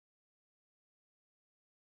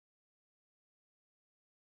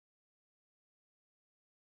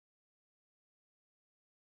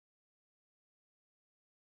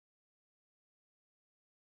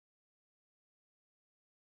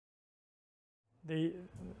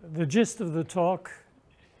The gist of the talk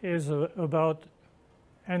is about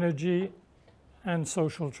energy and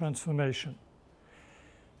social transformation.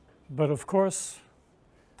 But of course,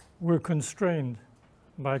 we're constrained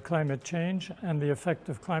by climate change and the effect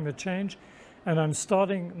of climate change. And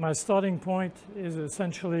my starting point is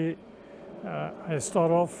essentially, I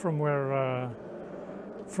start off from where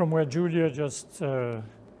Julia just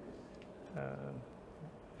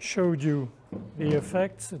showed you the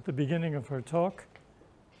effects at the beginning of her talk.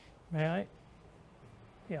 May I?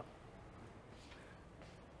 Yeah.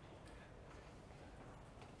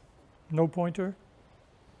 No pointer?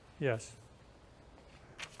 Yes.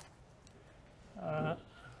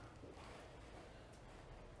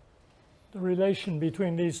 The relation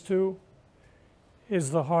between these two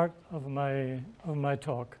is the heart of my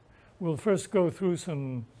talk. We'll first go through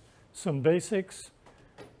some basics,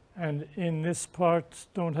 and in this part,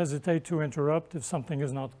 don't hesitate to interrupt if something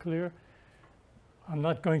is not clear. I'm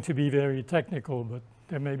not going to be very technical, but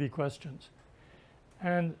there may be questions.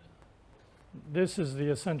 And this is the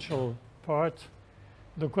essential part,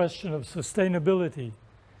 the question of sustainability.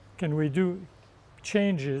 Can we do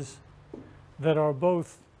changes that are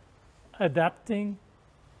both adapting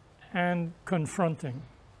and confronting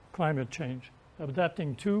climate change,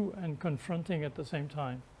 adapting to and confronting at the same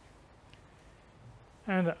time?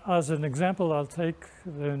 And as an example, I'll take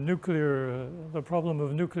the problem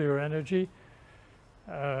of nuclear energy,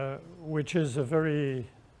 which is a very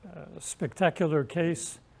spectacular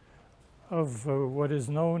case of what is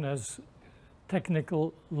known as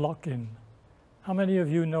technical lock-in. How many of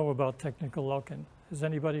you know about technical lock-in? Has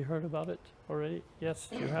anybody heard about it already? Yes,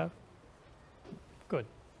 you have? Good.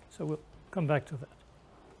 So we'll come back to that.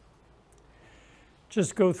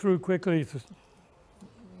 Just go through quickly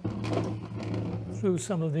through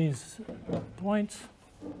some of these points.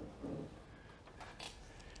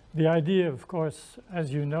 The idea, of course,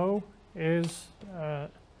 as you know, is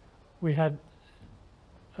we had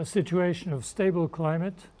a situation of stable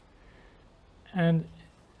climate, and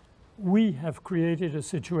we have created a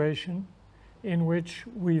situation in which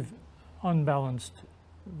we've unbalanced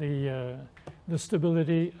the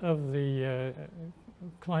stability of the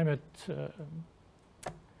climate, the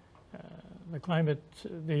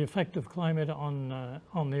effect of climate on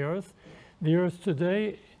the Earth. The Earth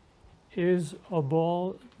today is a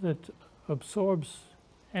ball that absorbs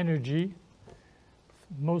energy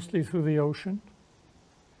mostly through the ocean,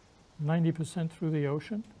 90% through the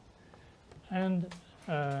ocean, and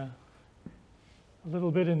a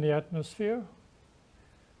little bit in the atmosphere,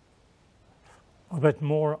 a bit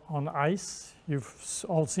more on ice. You've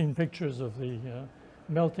all seen pictures of the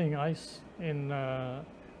melting ice in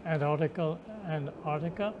Antarctica, and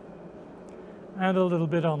a little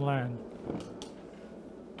bit on land.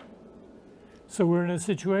 So we're in a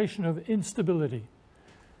situation of instability.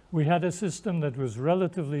 We had a system that was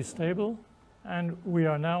relatively stable, and we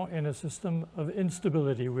are now in a system of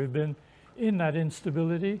instability. We've been in that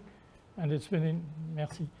instability, and it's been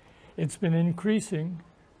increasing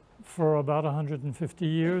for about 150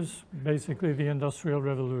 years, basically the Industrial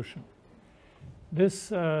Revolution.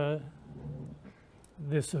 This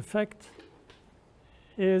effect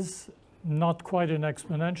is not quite an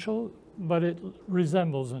exponential, but it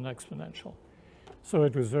resembles an exponential. So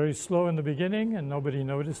it was very slow in the beginning, and nobody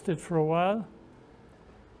noticed it for a while,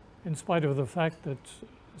 in spite of the fact that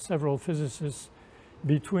several physicists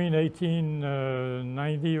between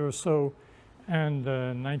 1890 or so and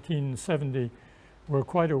 1970 were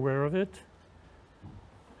quite aware of it.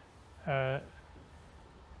 The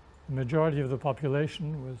majority of the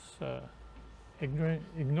population was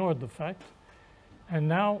ignored the fact. And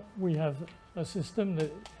now we have a system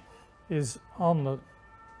that is on the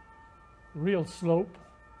real slope.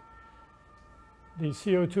 The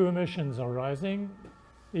CO2 emissions are rising.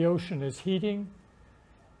 The ocean is heating.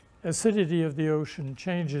 Acidity of the ocean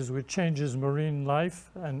changes, which changes marine life,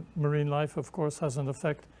 and marine life, of course, has an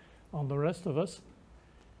effect on the rest of us.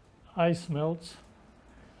 Ice melts,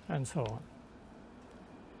 and so on.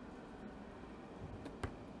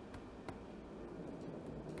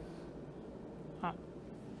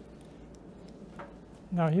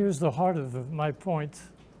 Now here's the heart of my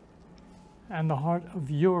point, and the heart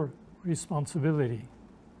of your responsibility.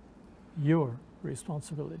 Your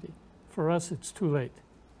responsibility. For us, it's too late.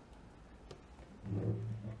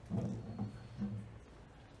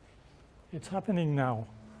 It's happening now.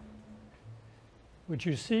 What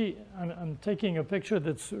you see, I'm taking a picture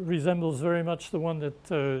that resembles very much the one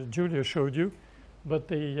that Julia showed you, but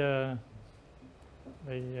the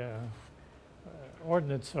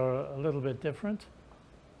ordinates are a little bit different.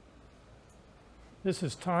 This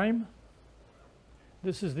is time.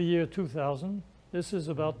 This is the year 2000. This is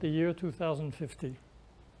about the year 2050.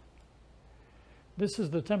 This is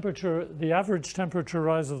the temperature, the average temperature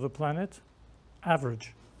rise of the planet,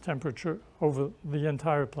 average temperature over the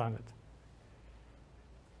entire planet.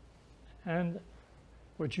 And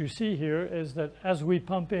what you see here is that as we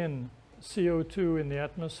pump in CO2 in the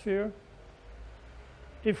atmosphere,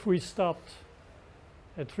 if we stopped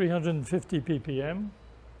at 350 ppm,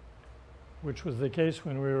 which was the case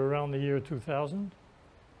when we were around the year 2000,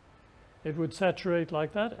 it would saturate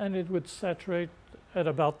like that, and it would saturate at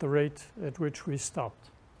about the rate at which we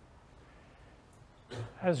stopped.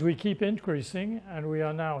 As we keep increasing, and we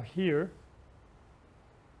are now here,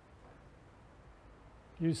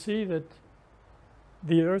 you see that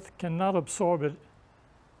the Earth cannot absorb it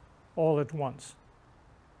all at once.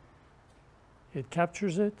 It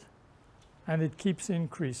captures it, and it keeps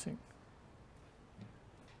increasing.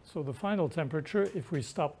 So the final temperature, if we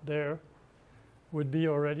stopped there, would be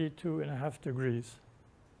already 2.5 degrees.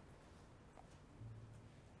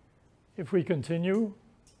 If we continue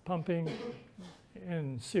pumping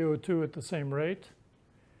in CO2 at the same rate,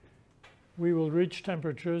 we will reach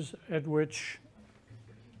temperatures at which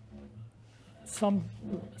some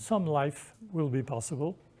life will be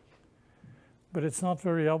possible, but it's not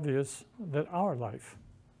very obvious that our life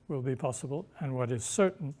will be possible. And what is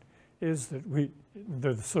certain is that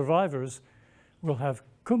the survivors will have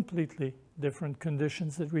completely different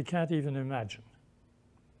conditions that we can't even imagine.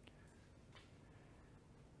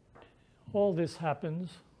 All this happens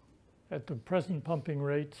at the present pumping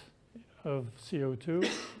rate of CO2.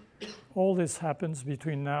 All this happens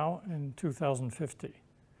between now and 2050.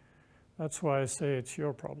 That's why I say it's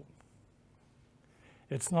your problem.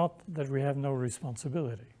 It's not that we have no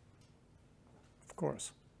responsibility, of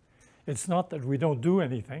course. It's not that we don't do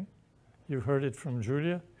anything. You heard it from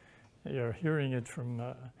Julia. You're hearing it from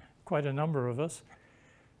quite a number of us.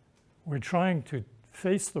 We're trying to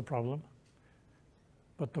face the problem,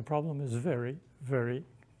 but the problem is very, very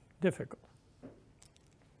difficult.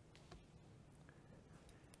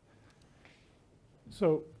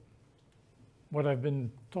 So what I've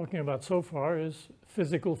been talking about so far is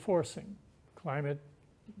physical forcing, climate,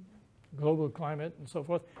 global climate, and so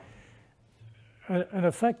forth. An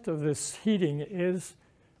effect of this heating is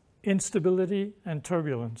instability and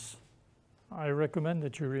turbulence. I recommend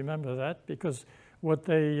that you remember that, because what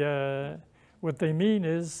they mean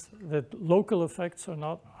is that local effects are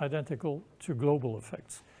not identical to global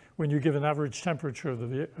effects. When you give an average temperature of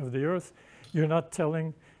the Earth, you're not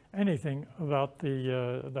telling anything about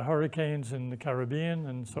the hurricanes in the Caribbean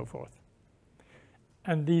and so forth.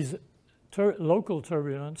 And these local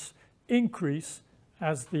turbulence increase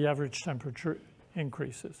as the average temperature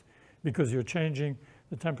increases, because you're changing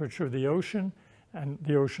the temperature of the ocean, and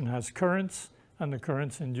the ocean has currents, and the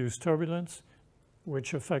currents induce turbulence,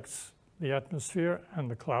 which affects the atmosphere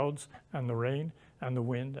and the clouds and the rain and the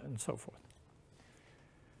wind and so forth.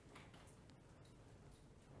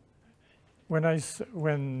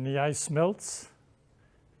 When the ice melts,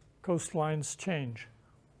 coastlines change.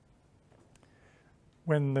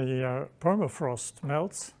 When the permafrost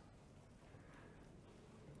melts,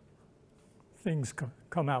 things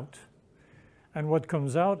come out. And what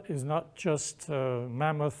comes out is not just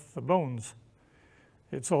mammoth bones.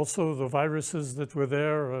 It's also the viruses that were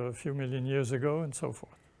there a few million years ago and so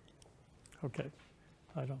forth. Okay,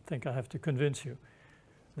 I don't think I have to convince you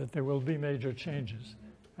that there will be major changes.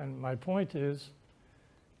 And my point is,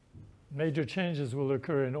 major changes will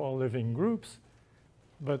occur in all living groups,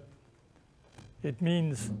 but it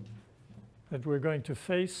means that we're going to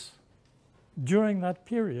face, during that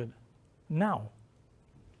period, now,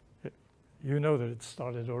 you know that it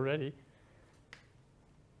started already,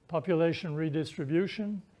 population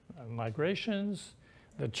redistribution, migrations,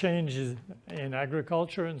 the changes in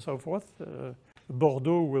agriculture and so forth.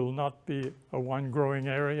 Bordeaux will not be a wine-growing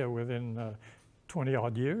area within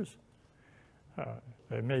 20-odd years.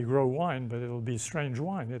 They may grow wine, but it'll be strange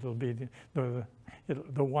wine. It'll be the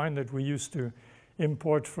wine that we used to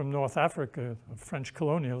import from North Africa. French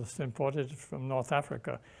colonialists imported it from North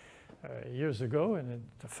Africa years ago, and it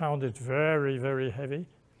found it very, very heavy.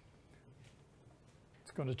 It's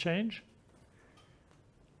going to change.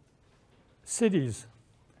 Cities.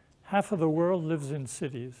 Half of the world lives in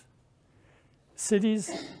cities. Cities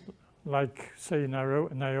like, say,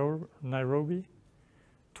 Nairobi,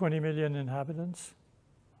 20 million inhabitants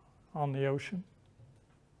on the ocean,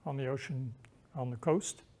 on the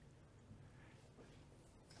coast.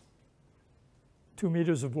 2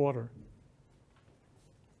 meters of water.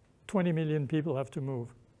 20 million people have to move.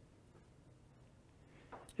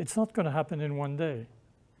 It's not going to happen in one day.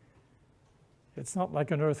 It's not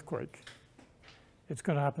like an earthquake. It's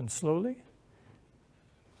going to happen slowly,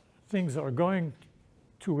 things are going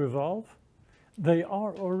to evolve. They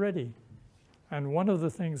are already. And one of the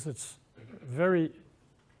things that's very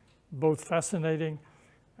both fascinating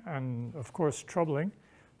and, of course, troubling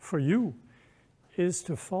for you is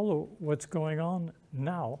to follow what's going on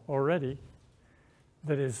now already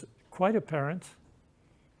that is quite apparent,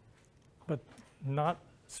 but not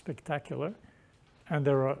spectacular. And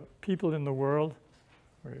there are people in the world,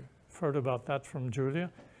 we've heard about that from Julia,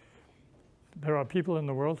 there are people in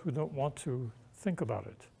the world who don't want to think about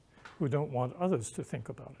it, who don't want others to think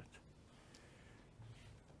about it.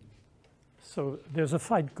 So there's a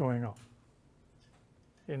fight going on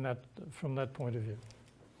in that, from that point of view.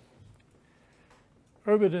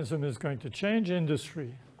 Urbanism is going to change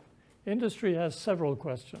industry. Industry has several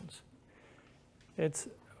questions. It's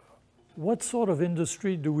what sort of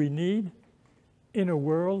industry do we need in a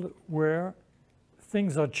world where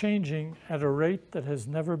things are changing at a rate that has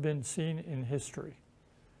never been seen in history,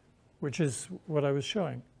 which is what I was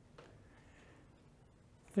showing.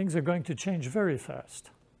 Things are going to change very fast.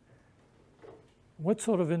 What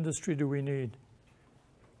sort of industry do we need?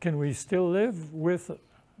 Can we still live with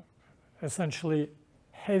essentially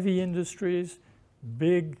heavy industries,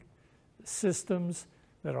 big systems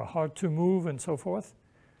that are hard to move and so forth?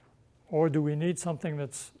 Or do we need something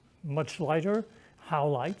that's much lighter? How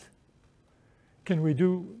light? Can we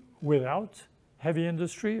do without heavy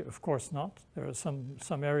industry? Of course not. There are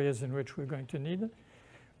some areas in which we're going to need it.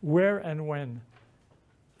 Where and when?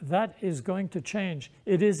 That is going to change.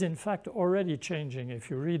 It is in fact already changing. If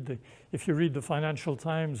you read the Financial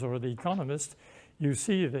Times or The Economist, you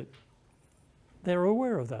see that they're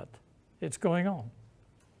aware of that. It's going on.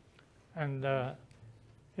 And the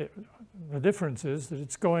difference is that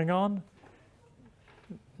it's going on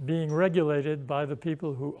being regulated by the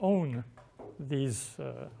people who own these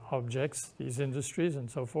objects, these industries and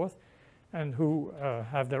so forth, and who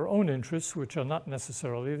have their own interests, which are not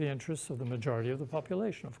necessarily the interests of the majority of the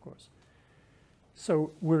population, of course.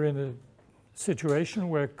 So we're in a situation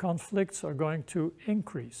where conflicts are going to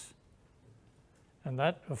increase. And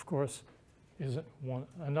that, of course, is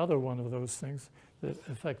another one of those things that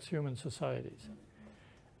affects human societies.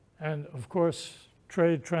 And, of course,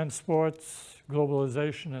 trade, transport,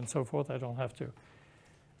 globalization, and so forth, I don't have to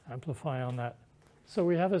amplify on that. So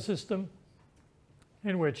we have a system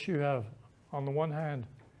in which you have, on the one hand,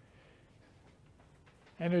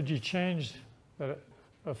 energy change that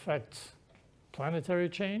affects planetary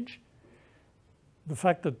change. The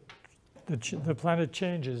fact that the planet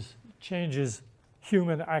changes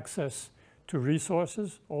human access to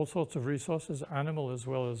resources, all sorts of resources, animal as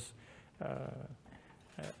well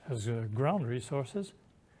as ground resources.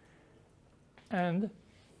 And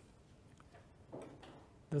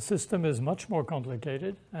the system is much more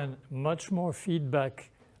complicated and much more feedback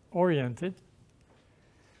oriented.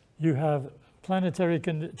 You have planetary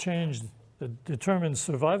change that determines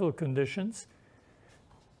survival conditions.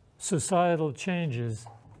 Societal changes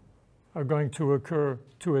are going to occur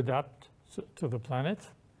to adapt to the planet.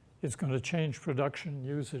 It's going to change production,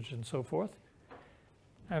 usage, and so forth.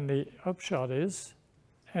 And the upshot is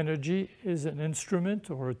energy is an instrument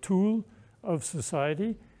or a tool of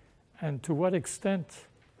society. And to what extent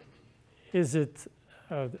is it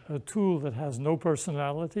a tool that has no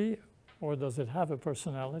personality, or does it have a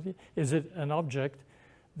personality? Is it an object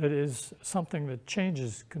that is something that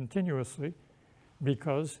changes continuously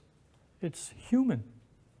because it's human?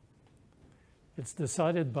 It's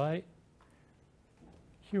decided by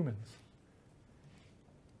humans.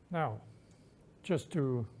 Now, just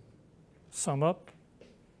to sum up,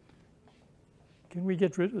 can we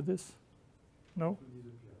get rid of this? No?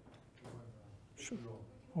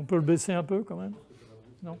 On peut le baisser un peu quand même?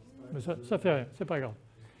 Non? Mais ça fait rien, c'est pas grave.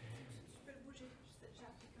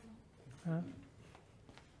 Hein?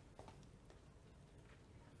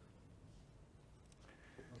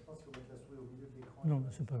 Non, mais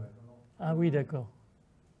c'est pas grave. Ah oui, d'accord.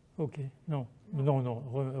 OK. Non, non, non,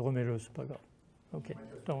 remets-le, c'est pas grave. OK.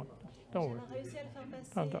 Don't worry.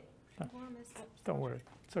 Don't worry.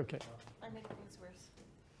 It's OK. I make things worse.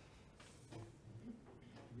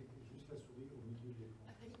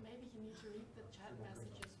 I think maybe you need to read the chat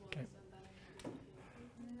messages once and then.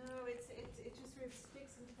 No, it just sort of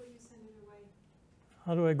sticks until you send it away.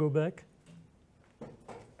 How do I go back?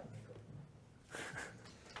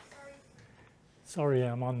 Sorry. Sorry,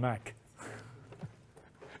 I'm on Mac.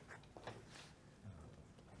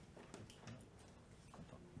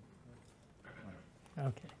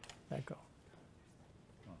 OK, d'accord.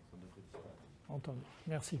 Entendu.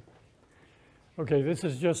 Merci. Okay, this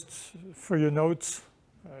is just for your notes,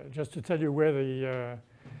 just to tell you where the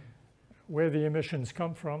emissions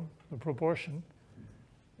come from, the proportion.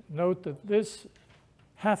 note that this,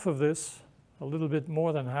 half of this, a little bit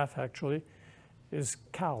more than half actually, is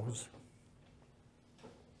cows.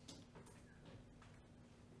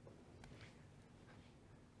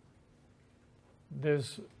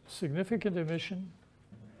 There's significant emission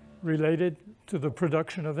related to the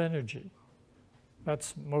production of energy.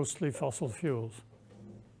 That's mostly fossil fuels.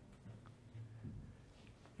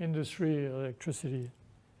 Industry,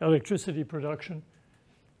 electricity production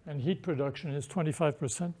and heat production is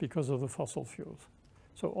 25% because of the fossil fuels.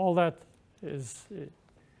 So all that is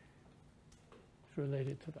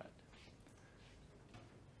related to that.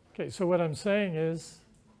 Okay, so what I'm saying is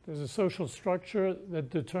there's a social structure that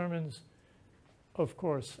determines, of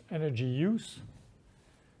course, energy use,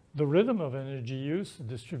 the rhythm of energy use, the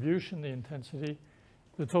distribution, the intensity,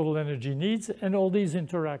 the total energy needs, and all these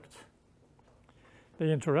interact.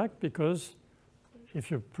 They interact because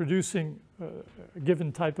if you're producing a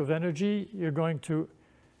given type of energy, you're going to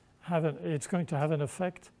have it's going to have an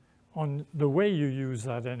effect on the way you use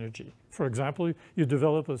that energy. For example, you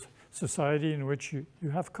develop a society in which you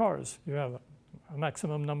have cars. You have a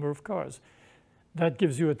maximum number of cars. That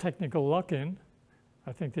gives you a technical lock-in.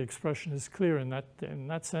 I think the expression is clear in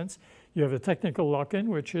that sense. You have a technical lock-in,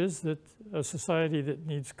 which is that a society that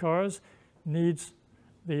needs cars needs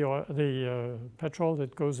the petrol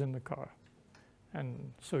that goes in the car.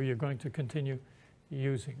 And so you're going to continue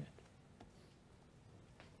using it.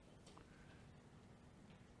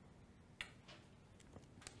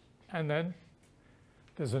 And then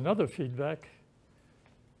there's another feedback,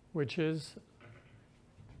 which is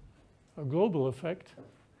a global effect.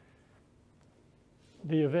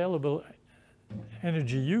 The available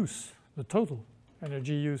energy use, the total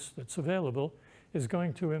energy use that's available, is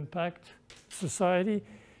going to impact society.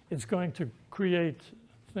 It's going to create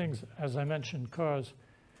things, as I mentioned, cars,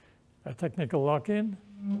 a technical lock-in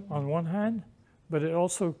on one hand, but it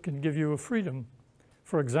also can give you a freedom.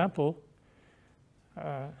 For example,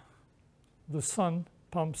 the sun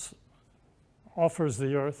offers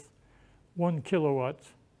the Earth 1 kilowatt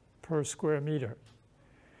per square meter.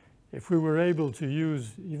 If we were able to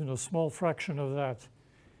use even a small fraction of that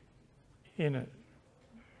in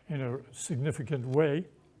a significant way,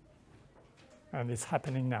 and it's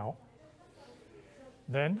happening now,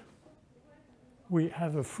 then we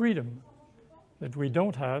have a freedom that we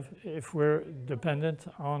don't have if we're dependent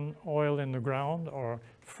on oil in the ground or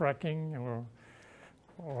fracking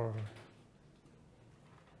or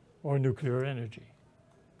nuclear energy.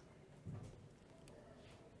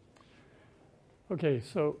 Okay,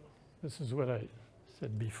 so this is what I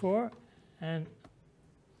said before, and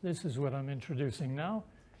this is what I'm introducing now,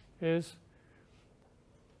 is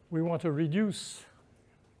we want to reduce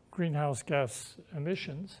greenhouse gas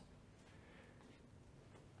emissions.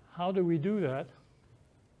 How do we do that?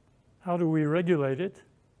 How do we regulate it?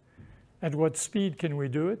 At what speed can we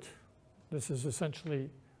do it? This is essentially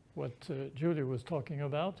what Julie was talking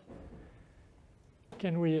about.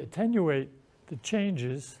 Can we attenuate the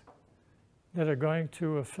changes that are going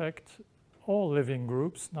to affect all living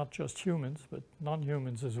groups, not just humans, but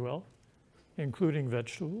non-humans as well, including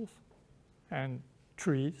vegetables and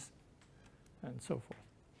trees and so forth,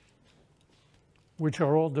 which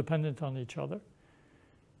are all dependent on each other.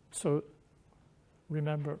 So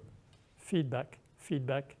remember, feedback,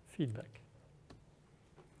 feedback, feedback.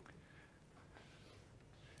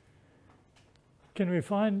 Can we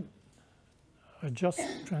find a just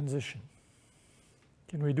transition?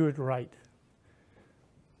 Can we do it right?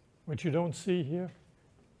 What you don't see here,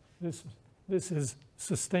 this is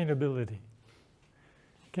sustainability.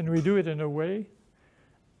 Can we do it in a way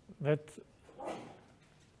that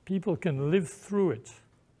people can live through it,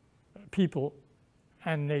 people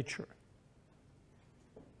and nature?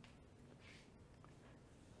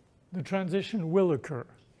 The transition will occur.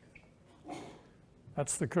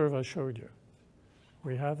 That's the curve I showed you.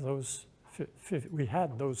 We have those. We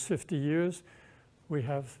had those 50 years. We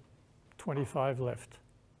have 25 left.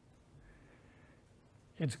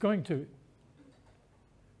 It's going to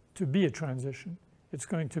be a transition. It's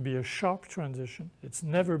going to be a sharp transition. It's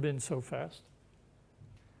never been so fast.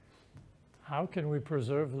 How can we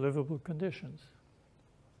preserve livable conditions?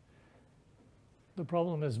 The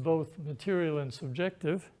problem is both material and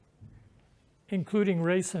subjective, including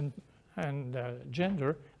race and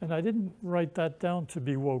gender. And I didn't write that down to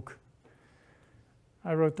be woke.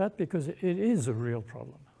 I wrote that because it is a real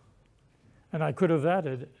problem. And I could have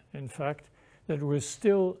added, in fact, that we're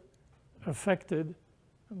still affected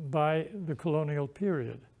by the colonial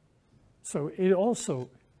period. So it also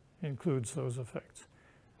includes those effects.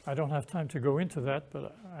 I don't have time to go into that,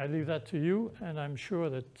 but I leave that to you, and I'm sure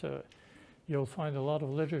that you'll find a lot of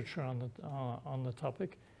literature on the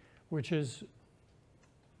topic. which is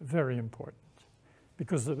very important.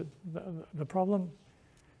 Because the problem,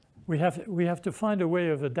 we have to find a way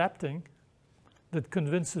of adapting that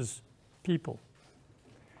convinces people.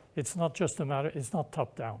 It's not just a matter, it's not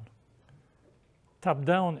top-down.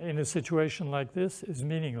 Top-down in a situation like this is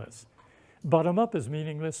meaningless. Bottom-up is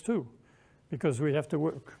meaningless too, because we have to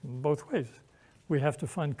work both ways. We have to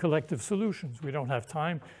find collective solutions. We don't have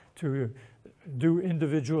time to do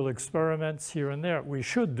individual experiments here and there. We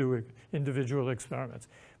should do individual experiments,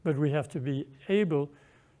 but we have to be able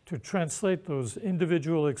to translate those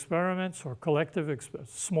individual experiments or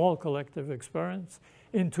small collective experiments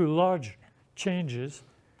into large changes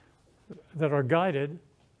that are guided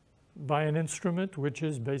by an instrument which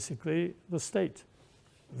is basically the state,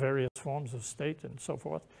 various forms of state and so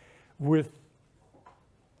forth, with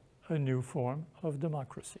a new form of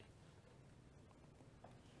democracy.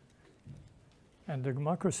 And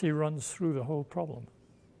democracy runs through the whole problem.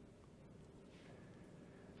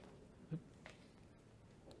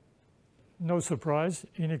 No surprise,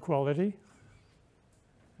 inequality.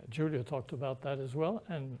 Julia talked about that as well,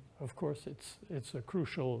 and of course it's a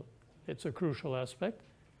crucial aspect.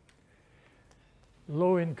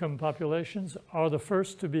 Low-income populations are the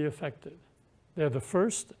first to be affected. They're the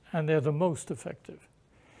first and they're the most effective.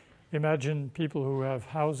 Imagine people who have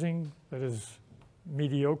housing that is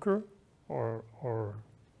mediocre or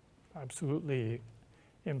absolutely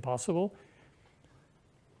impossible.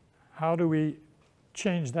 How do we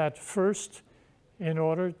change that first in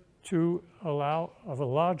order to allow a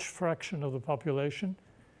large fraction of the population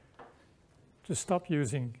to stop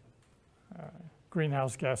using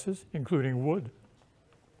greenhouse gases, including wood,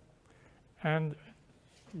 and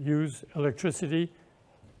use electricity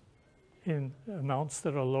in amounts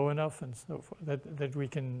that are low enough and so forth, that we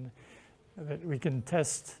can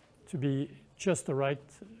test to be just the right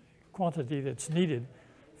quantity that's needed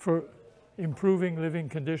for improving living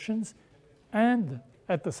conditions, and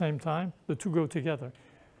at the same time, the two go together.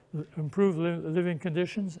 Improve living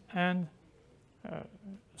conditions and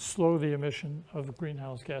slow the emission of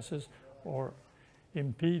greenhouse gases or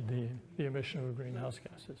impede the emission of greenhouse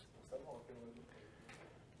gases.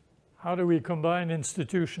 How do we combine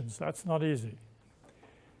institutions? That's not easy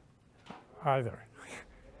either.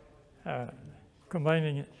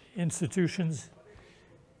 Combining institutions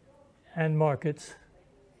and markets,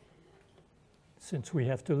 since we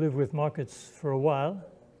have to live with markets for a while,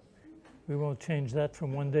 we won't change that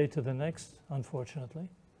from one day to the next, unfortunately.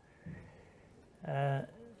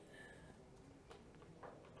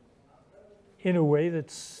 In a way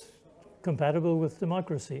that's compatible with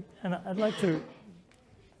democracy. And I'd like to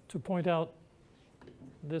point out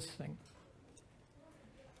this thing.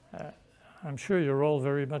 I'm sure you're all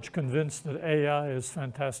very much convinced that AI is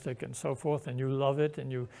fantastic and so forth, and you love it,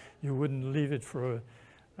 and you wouldn't leave it for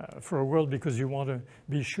a world because you want to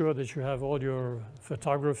be sure that you have all your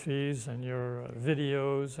photographies and your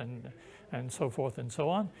videos and so forth and so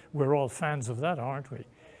on. We're all fans of that, aren't we?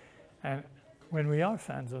 And when we are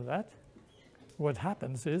fans of that, what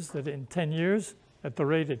happens is that in 10 years, at the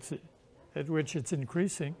rate at which it's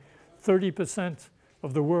increasing, 30%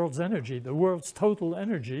 of the world's energy, the world's total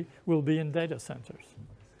energy, will be in data centers.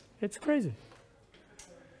 It's crazy.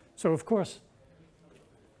 So of course,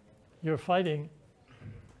 you're fighting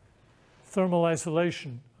thermal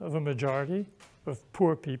isolation of a majority of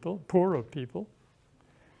poorer people,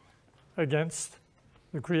 against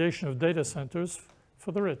the creation of data centers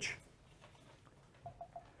for the rich.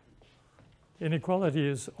 Inequality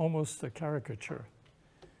is almost a caricature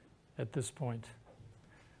at this point.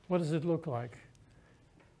 What does it look like?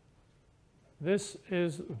 This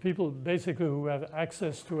is people basically who have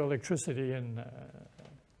access to electricity, and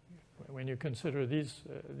when you consider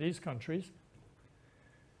these countries,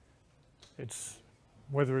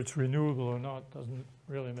 whether it's renewable or not doesn't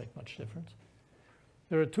really make much difference.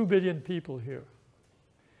 There are 2 billion people here.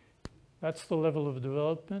 That's the level of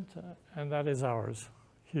development, and that is ours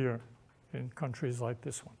here in countries like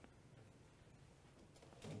this one.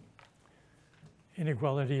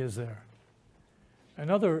 Inequality is there.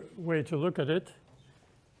 Another way to look at it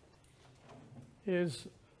is,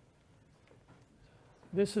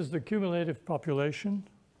 this is the cumulative population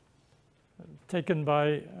taken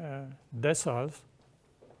by deciles,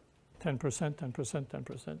 10%, 10%,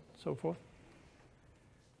 10%, so forth.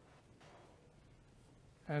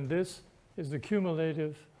 And this is the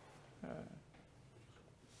cumulative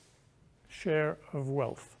share of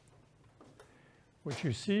wealth. What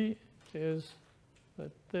you see is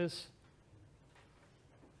that there's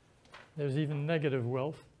even negative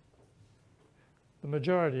wealth. The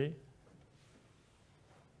majority,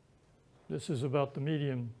 this is about the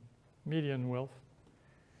median wealth.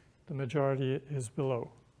 The majority is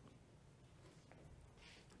below.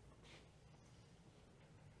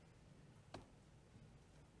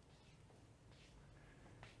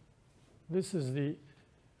 This is the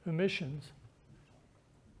emissions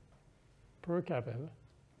per capita.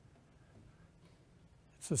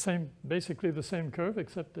 It's the same, basically the same curve,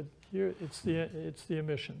 except that here it's the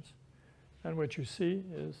emissions. And what you see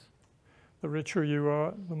is the richer you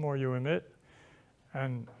are, the more you emit.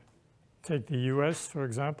 And take the US, for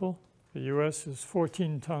example. The US is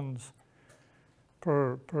 14 tons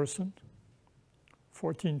per person,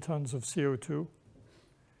 14 tons of CO2.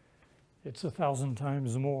 It's 1,000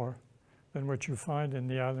 times more than what you find in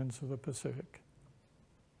the islands of the Pacific.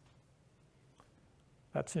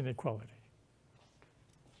 That's inequality.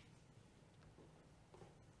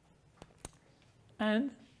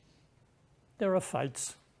 And there are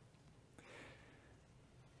fights.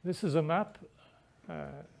 This is a map,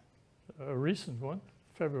 a recent one,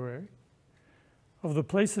 February, of the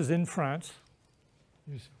places in France.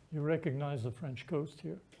 You recognize the French coast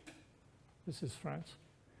here. This is France,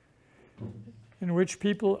 in which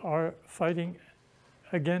people are fighting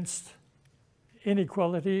against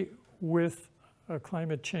inequality with a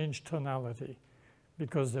climate change tonality,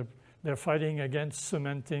 because they're fighting against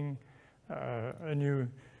cementing a new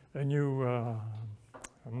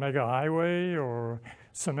mega highway, or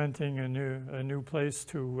cementing a new place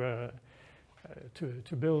to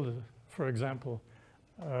build, for example,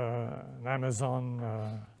 an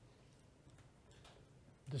Amazon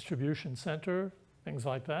distribution center, things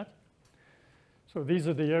like that. So these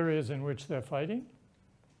are the areas in which they're fighting.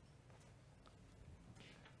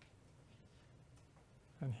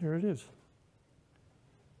 And here it is.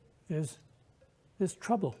 There's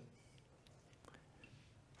trouble.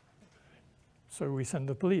 So we send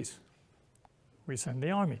the police. We send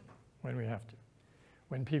the army when we have to.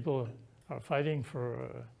 When people are fighting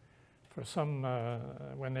for some,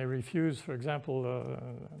 when they refuse, for example,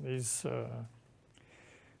 these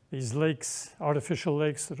lakes, artificial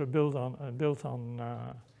lakes that are built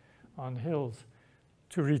on hills,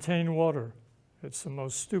 to retain water. It's the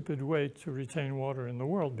most stupid way to retain water in the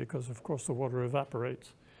world, because of course the water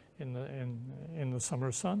evaporates in the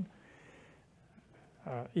summer sun,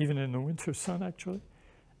 even in the winter sun actually.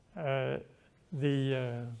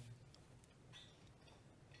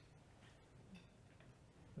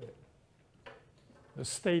 The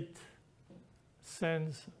state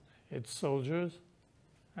sends its soldiers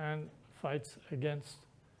and fights against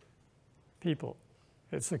people.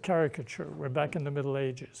 It's a caricature. We're back in the Middle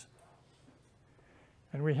Ages.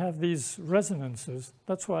 And we have these resonances.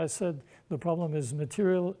 That's why I said the problem is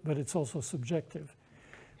material, but it's also subjective.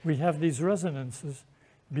 We have these resonances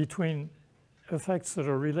between effects that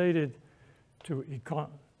are related to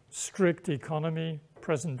strict economy,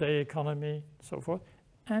 present-day economy, so forth,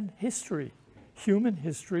 and history. Human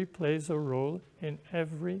history plays a role in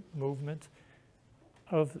every movement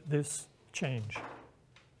of this change.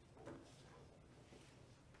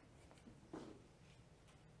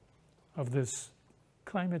 Of this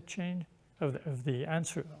climate change, of the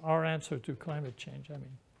answer, our answer to climate change, I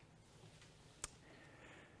mean.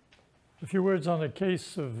 A few words on a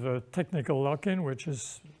case of technical lock-in, which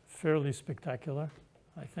is fairly spectacular,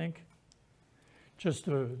 I think. Just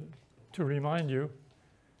to remind you,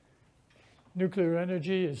 nuclear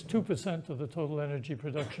energy is 2% of the total energy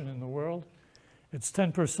production in the world. It's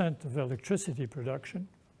 10% of electricity production.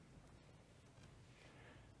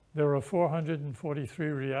 There are 443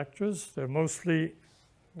 reactors. They're mostly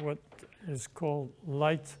what is called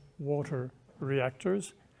light water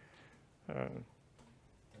reactors, or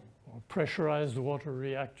pressurized water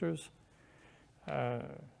reactors.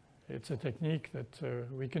 It's a technique that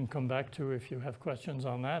we can come back to if you have questions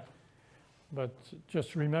on that. But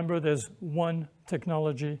just remember, there's one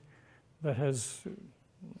technology that has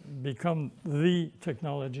become the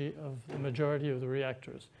technology of the majority of the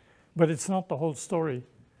reactors. But it's not the whole story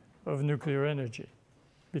of nuclear energy,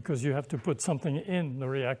 because you have to put something in the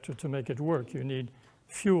reactor to make it work. You need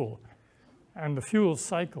fuel. And the fuel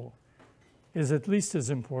cycle is at least as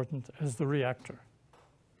important as the reactor.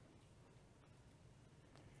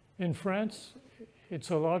 In France,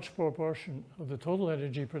 it's a large proportion of the total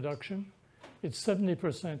energy production. It's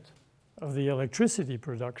 70% of the electricity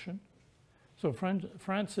production. So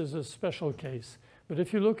France is a special case. But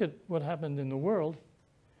if you look at what happened in the world,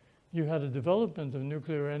 you had a development of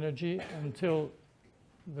nuclear energy until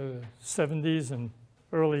the 70s and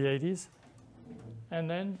early 80s, and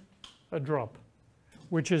then a drop,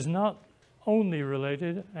 which is not only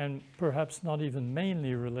related, and perhaps not even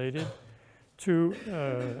mainly related, to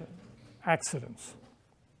accidents.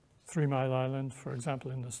 3 Mile Island, for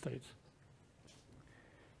example, in the States.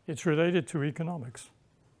 It's related to economics.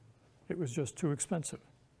 It was just too expensive.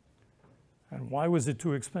 And why was it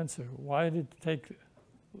too expensive? Why did it take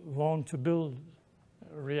long to build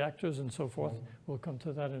reactors and so forth? We'll come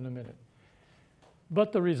to that in a minute.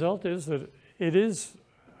 But the result is that it is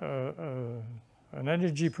an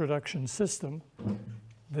energy production system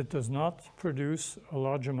that does not produce a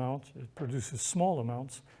large amount. It produces small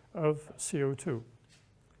amounts of CO2.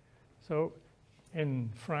 So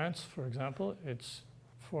in France, for example, it's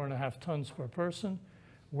 4.5 tons per person,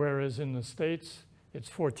 whereas in the States, it's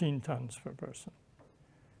 14 tons per person.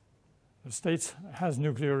 The States has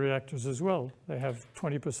nuclear reactors as well. They have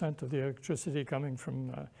 20% of the electricity coming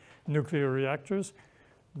from nuclear reactors,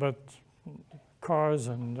 but cars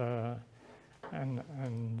and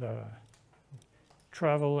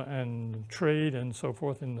travel and trade and so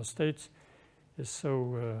forth in the States is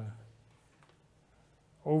so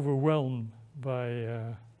overwhelmed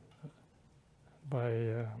by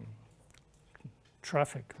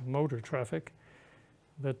traffic, motor traffic,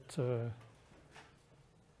 that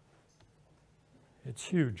it's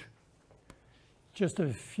huge. Just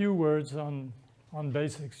a few words on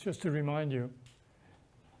basics, just to remind you.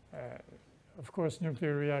 Of course,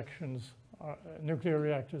 nuclear reactors are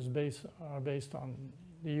based on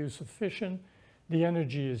the use of fission. The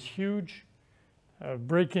energy is huge.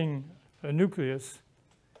 Breaking a nucleus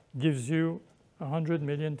gives you 100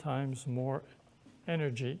 million times more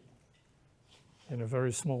energy, in a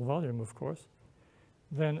very small volume, of course,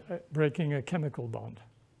 than breaking a chemical bond.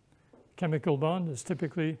 Chemical bond is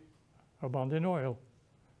typically a bond in oil.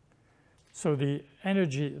 So the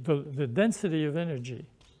energy, the density of energy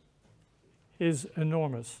is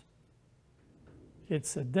enormous.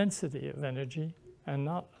 It's a density of energy and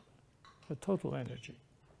not a total energy.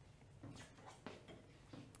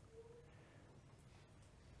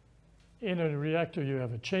 In a reactor, you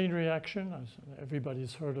have a chain reaction.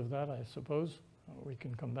 Everybody's heard of that, I suppose. We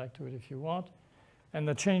can come back to it if you want. And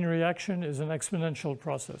the chain reaction is an exponential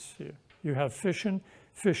process here. You have fission.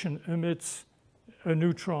 Fission emits a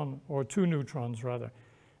neutron, or two neutrons rather,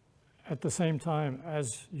 at the same time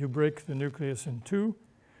as you break the nucleus in two.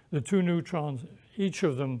 The two neutrons, each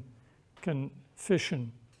of them can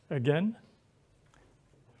fission again.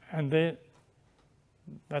 And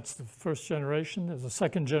that's the first generation. There's a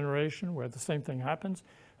second generation where the same thing happens,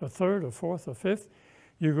 a third, a fourth, a fifth.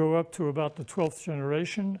 You go up to about the 12th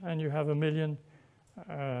generation, and you have a million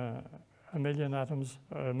atoms,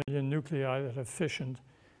 a million nuclei that have fissioned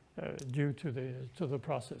due to the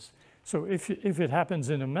process. So if it happens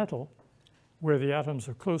in a metal, where the atoms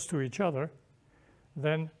are close to each other,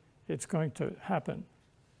 then it's going to happen.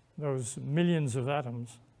 Those millions of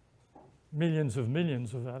atoms, millions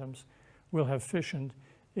of atoms, will have fissioned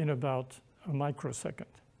in about a microsecond.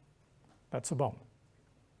 That's a bomb.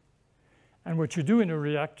 And what you do in a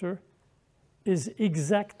reactor is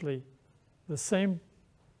exactly the same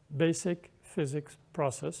basic physics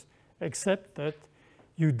process, except that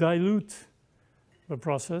you dilute the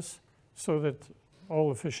process so that all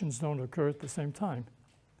the fissions don't occur at the same time.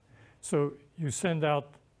 So you send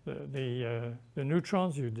out the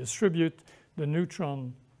neutrons, you distribute the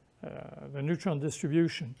neutron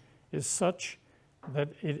distribution is such that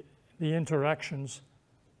the interactions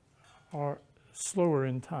are slower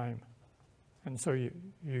in time. And so you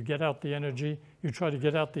get out the energy, you try to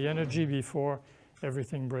get out the energy before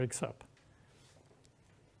everything breaks up.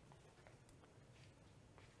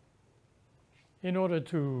 In order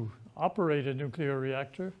to operate a nuclear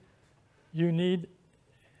reactor, you need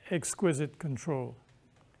exquisite control,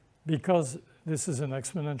 because this is an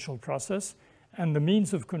exponential process, and the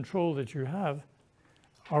means of control that you have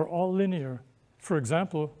are all linear. For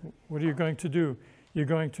example, what are you going to do? You're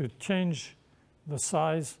going to change the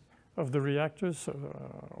size of the reactors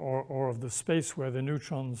or of the space where the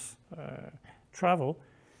neutrons travel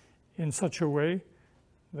in such a way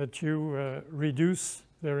that you reduce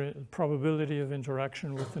their probability of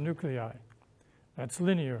interaction with the nuclei. That's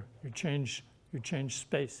linear. You change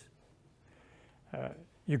space.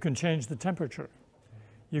 You can change the temperature.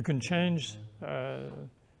 You can change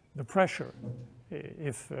the pressure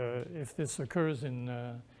if this occurs in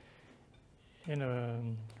a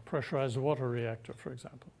pressurized water reactor, for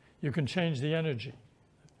example. You can change the energy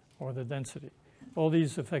or the density. All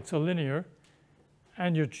these effects are linear,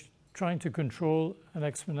 and you're trying to control an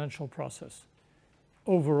exponential process.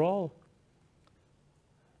 Overall,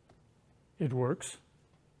 it works.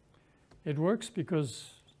 It works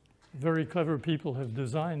because very clever people have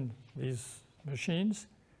designed these machines.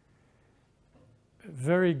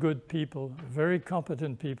 Very good people, very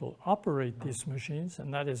competent people operate these machines,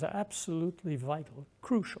 and that is absolutely vital,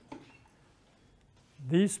 crucial.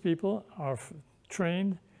 These people are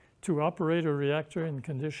trained to operate a reactor in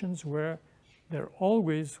conditions where they're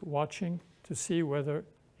always watching to see whether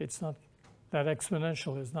it's not, that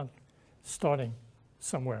exponential is not starting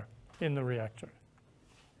somewhere in the reactor.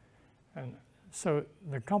 And so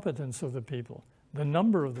the competence of the people, the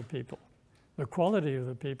number of the people, the quality of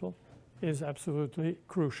the people is absolutely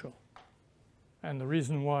crucial. And the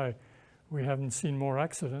reason why we haven't seen more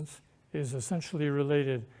accidents is essentially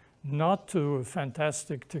related not to a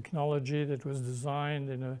fantastic technology that was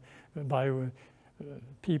designed by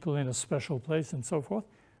people in a special place and so forth,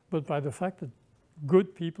 but by the fact that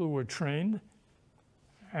good people were trained,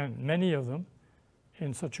 and many of them,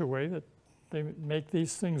 in such a way that they make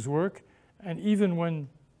these things work. And even when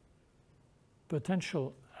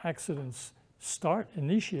potential accidents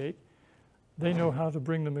initiate, they know how to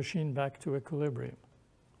bring the machine back to equilibrium.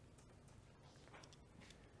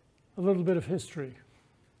 A little bit of history.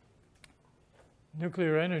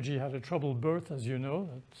 Nuclear energy had a troubled birth, as you know.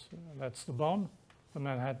 That's the bomb, the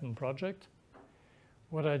Manhattan Project.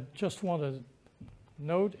 What I just want to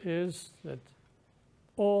note is that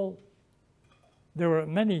there were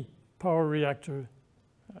many power reactor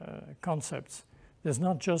concepts. There's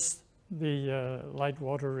not just the light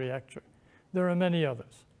water reactor. There are many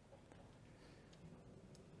others.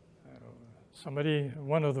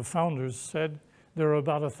 One of the founders said there are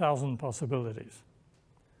about 1,000 possibilities.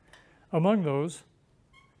 Among those,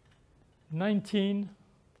 19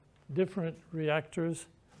 different reactors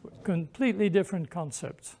with completely different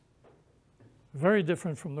concepts, very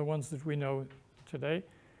different from the ones that we know today,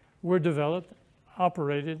 were developed,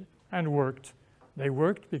 operated, and worked. They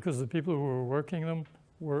worked because the people who were working them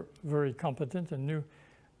were very competent and knew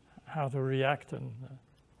how to react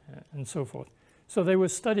and so forth. So they were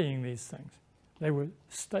studying these things. They were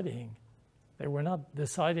studying. They were not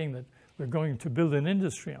deciding that we're going to build an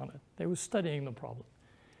industry on it. They were studying the problem.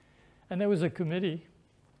 And there was a committee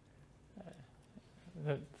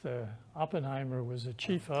that Oppenheimer was the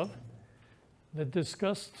chief of that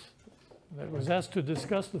was asked to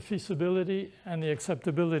discuss the feasibility and the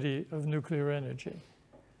acceptability of nuclear energy,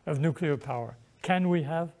 of nuclear power. Can we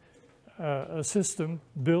have a system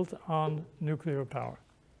built on nuclear power?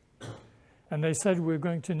 And they said we're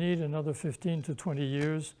going to need another 15 to 20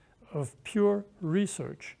 years of pure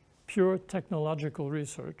research, pure technological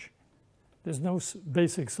research. There's no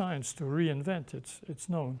basic science to reinvent, it's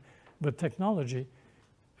known. But technology,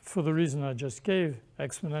 for the reason I just gave,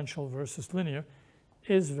 exponential versus linear,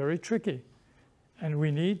 is very tricky. And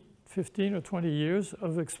we need 15 or 20 years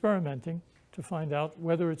of experimenting to find out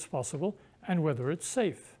whether it's possible and whether it's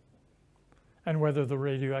safe. And whether the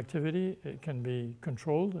radioactivity can be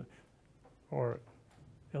controlled or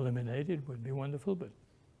eliminated would be wonderful, but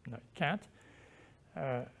no, it can't.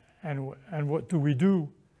 And what do we do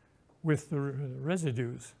with the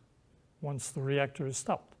residues once the reactor is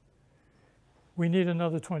stopped? We need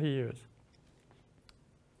another 20 years.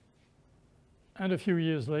 And a few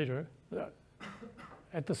years later,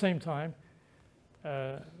 at the same time,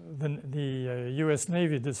 the US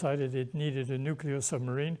Navy decided it needed a nuclear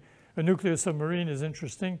submarine. A nuclear submarine is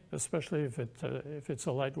interesting, especially if it's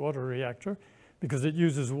a light water reactor, because it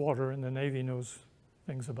uses water, and the Navy knows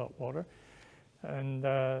things about water. And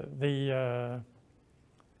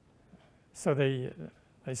so they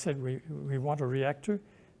said, we want a reactor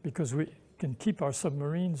because we can keep our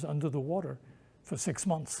submarines under the water for 6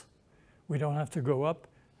 months. We don't have to go up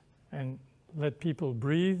and let people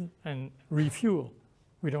breathe and refuel.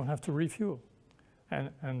 We don't have to refuel.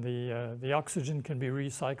 And the oxygen can be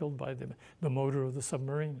recycled by the motor of the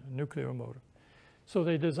submarine, a nuclear motor. So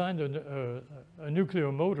they designed a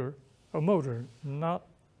nuclear motor, not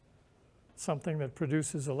something that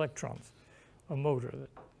produces electrons, a motor that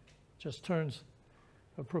just turns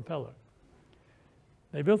a propeller.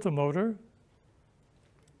 They built a motor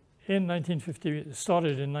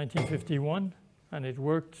started in 1951, and it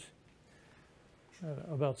worked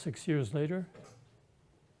about 6 years later.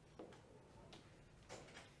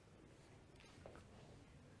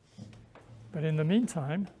 But in the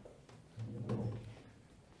meantime,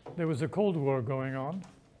 there was a Cold War going on.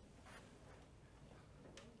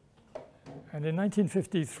 And in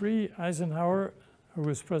 1953, Eisenhower, who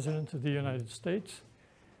was President of the United States,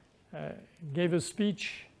 gave a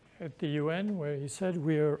speech at the UN where he said,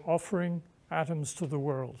 we are offering atoms to the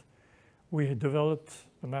world. We had developed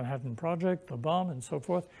the Manhattan Project, the bomb, and so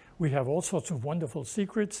forth. We have all sorts of wonderful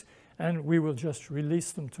secrets, and we will just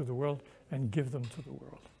release them to the world and give them to the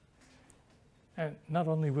world. And not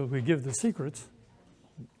only will we give the secrets,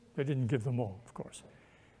 they didn't give them all, of course.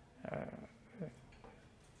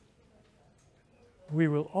 We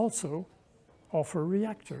will also offer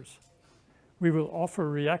reactors. We will offer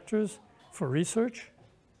reactors for research,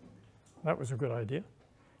 That was a good idea.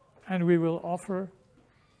 And we will offer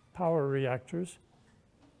power reactors,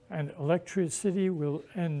 and electricity will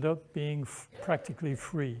end up being practically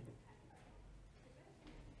free.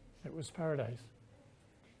 It was paradise.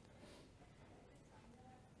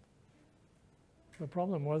 The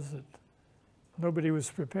problem was that nobody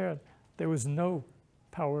was prepared. There was no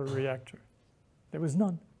power reactor. There was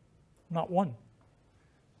none, not one,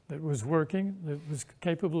 that was working, that was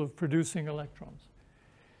capable of producing electrons.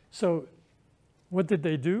 So what did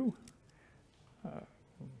they do?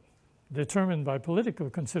 Determined by political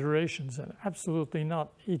considerations and absolutely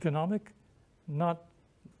not economic, not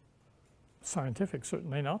scientific,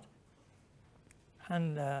 certainly not.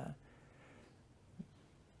 And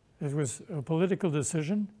it was a political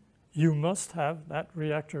decision. You must have that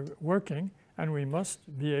reactor working, and we must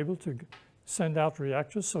be able to send out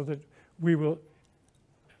reactors so that we will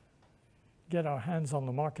get our hands on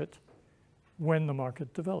the market when the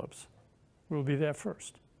market develops. We'll be there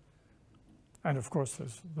first. And of course,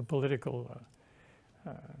 there's the political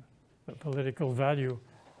value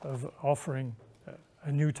of offering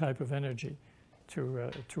a new type of energy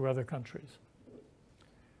to other countries.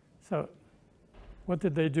 So what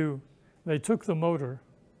did they do? They took the motor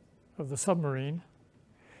of the submarine,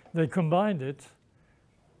 they combined it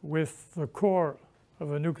with the core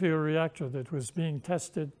of a nuclear reactor that was being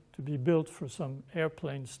tested to be built for some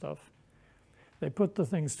airplane stuff. They put the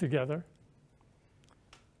things together,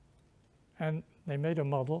 and they made a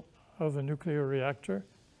model of a nuclear reactor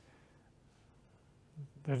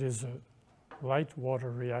that is a light water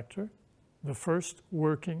reactor, the first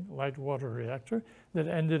working light water reactor that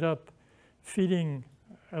ended up feeding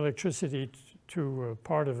electricity to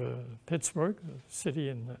part of Pittsburgh, a city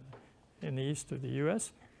in the east of the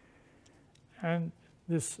US. And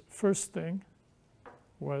this first thing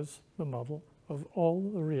was the model of all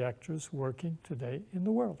the reactors working today in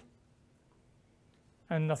the world.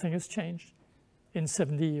 And nothing has changed in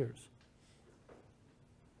 70 years.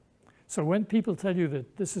 So when people tell you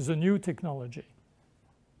that this is a new technology,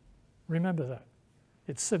 remember that.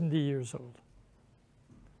 It's 70 years old.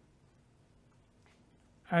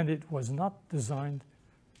 And it was not designed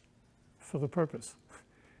for the purpose.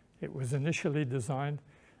 It was initially designed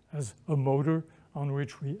as a motor on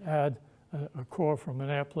which we add a core from an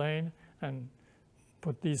airplane and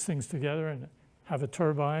put these things together and have a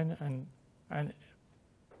turbine, and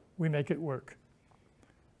we make it work.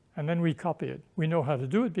 And then we copy it. We know how to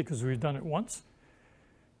do it because we've done it once.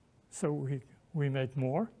 So we make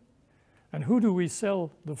more. And who do we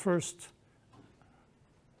sell the first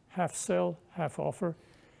half sell, half offer,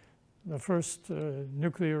 the first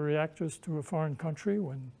nuclear reactors to a foreign country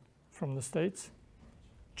from the States?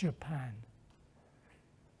 Japan.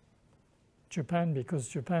 Japan, because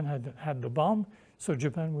Japan had the bomb, so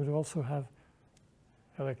Japan would also have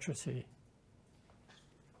electricity.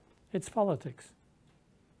 It's politics.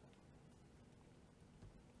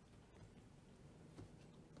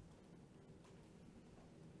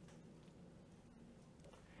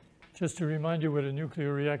 Just to remind you what a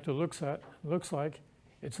nuclear reactor looks like,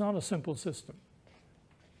 it's not a simple system.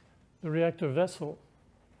 The reactor vessel,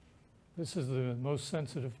 this is the most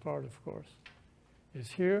sensitive part, of course,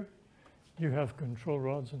 is here. You have control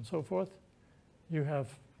rods and so forth. You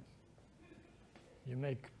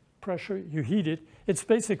make pressure, you heat it. It's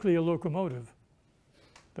basically a locomotive.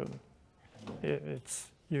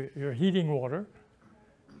 You're heating water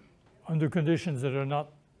under conditions that are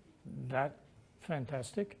not that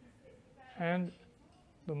fantastic. And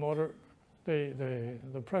the motor,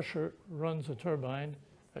 the pressure runs a turbine,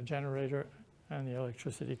 a generator, and the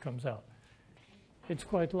electricity comes out. It's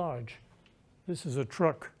quite large. This is a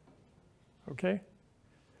truck, okay?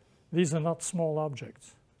 These are not small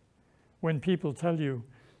objects. When people tell you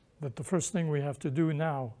that the first thing we have to do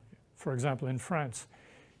now, for example in France,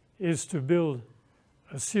 is to build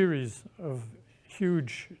a series of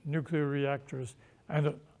huge nuclear reactors and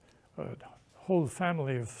a whole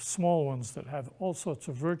family of small ones that have all sorts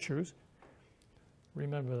of virtues,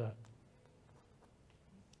 remember that.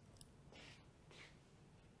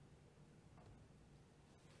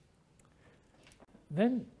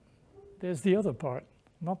 Then there's the other part,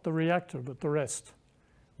 not the reactor, but the rest.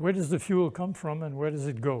 Where does the fuel come from and where does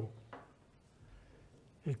it go?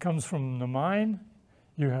 It comes from the mine.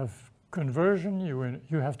 You have conversion.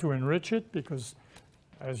 You have to enrich it because,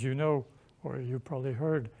 as you know, or you probably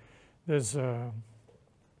heard, there's the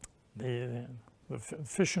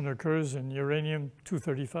fission occurs in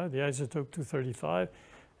uranium-235, the isotope 235,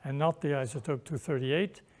 and not the isotope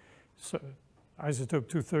 238. So isotope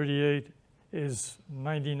 238 is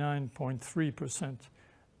 99.3%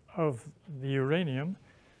 of the uranium.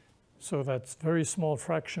 So that's very small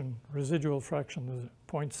fraction, residual fraction,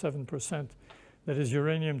 the 0.7%, that is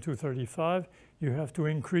uranium-235, you have to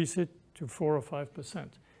increase it to 4 or 5%.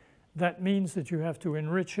 That means that you have to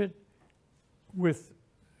enrich it with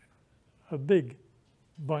a big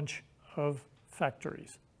bunch of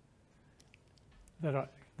factories that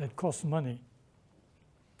cost money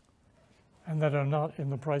and that are not in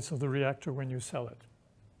the price of the reactor when you sell it.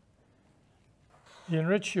 The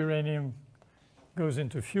enriched uranium goes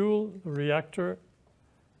into fuel, the reactor,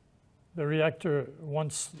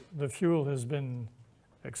 once the fuel has been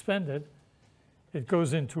expended, it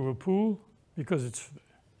goes into a pool because it's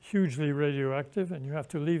hugely radioactive and you have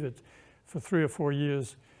to leave it for 3 or 4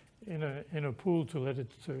 years in a pool to let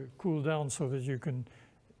it cool down so that you can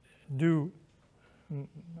do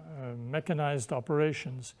mechanized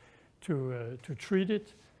operations to treat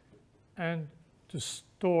it and to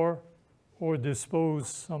store or dispose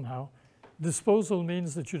somehow. Disposal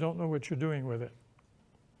means that you don't know what you're doing with it,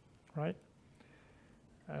 right?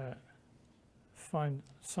 Find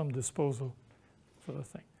some disposal for the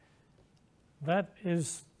thing. That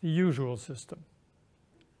is the usual system.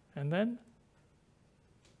 And then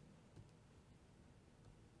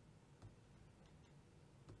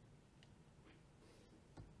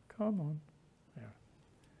come on, there.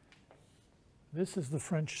 This is the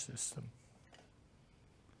French system.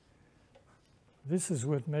 This is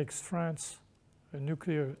what makes France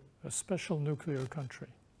a special nuclear country.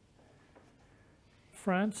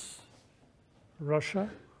 France, Russia,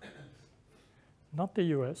 not the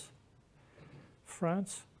US,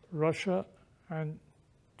 France, Russia, and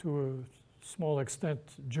to a small extent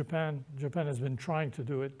Japan. Japan has been trying to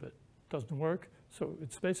do it, but it doesn't work. So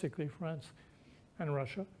it's basically France and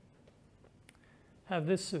Russia have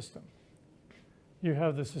this system. You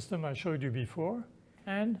have the system I showed you before,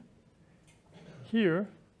 and here,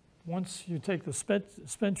 once you take the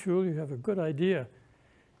spent fuel, you have a good idea.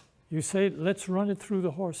 You say, let's run it through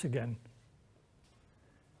the horse again.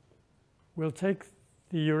 We'll take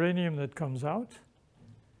the uranium that comes out.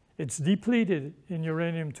 It's depleted in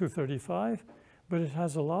uranium-235, but it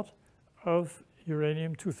has a lot of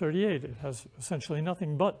uranium-238. It has essentially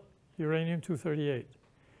nothing but uranium-238.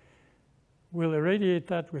 We'll irradiate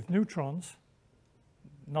that with neutrons,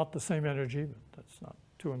 not the same energy, but that's not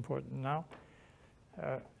too important now.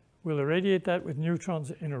 We'll irradiate that with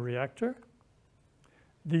neutrons in a reactor.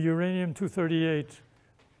 The uranium-238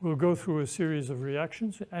 will go through a series of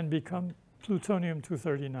reactions and become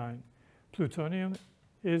plutonium-239. Plutonium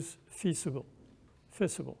is fissile,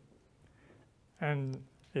 and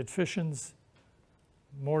it fissions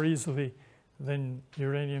more easily than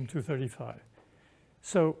uranium-235.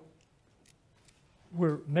 So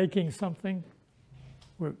we're making something,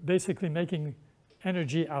 we're basically making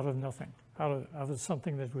energy out of nothing, out of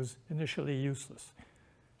something that was initially useless.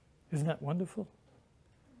 Isn't that wonderful?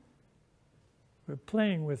 We're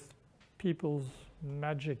playing with people's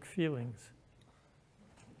magic feelings.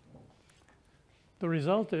 The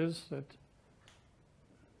result is that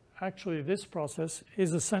actually this process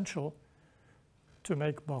is essential to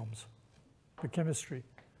make bombs. The chemistry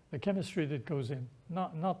that goes in,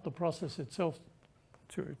 not the process itself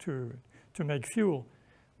to make fuel,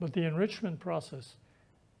 but the enrichment process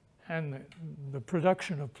and the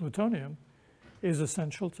production of plutonium is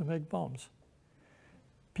essential to make bombs.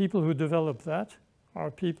 People who develop that are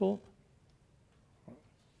people,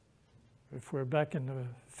 if we're back in the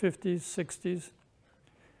 50s, 60s,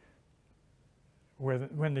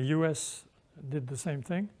 when the US did the same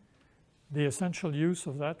thing, the essential use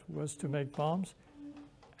of that was to make bombs.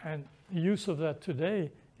 And the use of that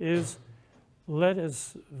today is, let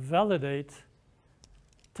us validate,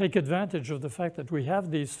 take advantage of the fact that we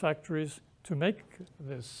have these factories to make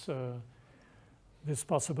this, this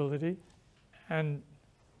possibility and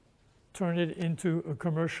turn it into a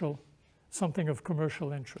commercial, something of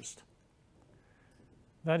commercial interest.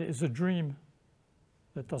 That is a dream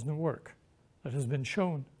that doesn't work, that has been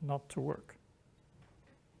shown not to work,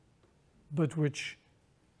 but which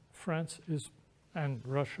France and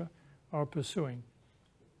Russia are pursuing.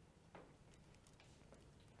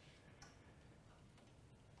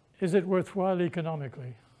 Is it worthwhile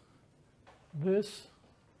economically? This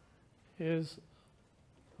is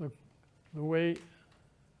the way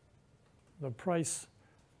the price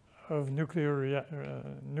of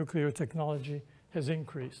nuclear technology has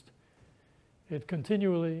increased. It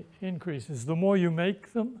continually increases. The more you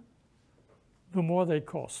make them, the more they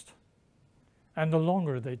cost, and the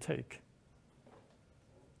longer they take.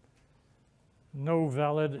 No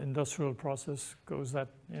valid industrial process goes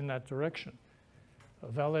in that direction. A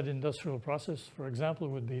valid industrial process, for example,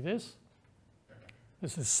 would be this.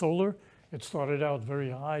 This is solar. It started out very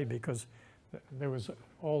high because there was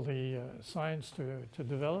all the science to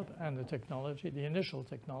develop and the technology, the initial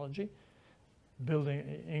technology,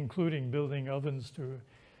 including building ovens to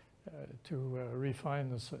refine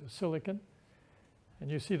the silicon. And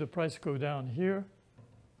you see the price go down here.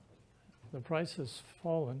 The price has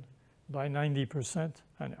fallen by 90%,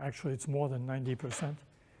 and actually it's more than 90%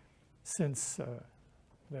 since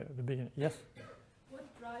the beginning. Yes?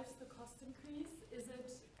 What drives the cost increase?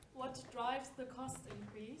 What drives the cost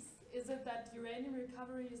increase? Is it that uranium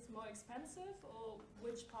recovery is more expensive, or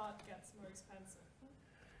which part gets more expensive?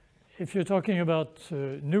 If you're talking about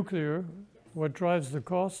nuclear, what drives the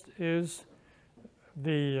cost is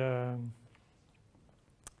the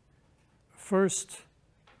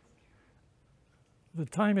the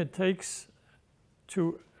time it takes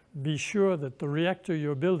to be sure that the reactor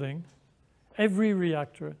you're building, every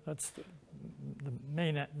reactor, that's the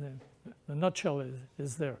main, the nutshell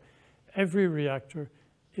is there. Every reactor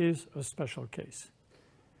is a special case.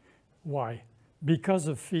 Why? Because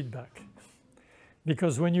of feedback.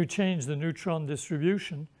 Because when you change the neutron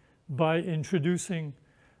distribution by introducing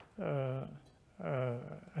an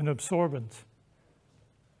absorbent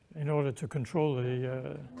in order to control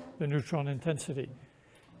the neutron intensity,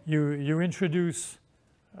 you introduce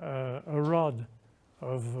a rod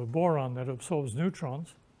of boron that absorbs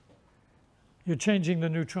neutrons, you're changing the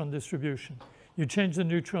neutron distribution. You change the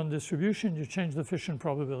neutron distribution, you change the fission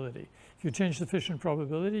probability. If you change the fission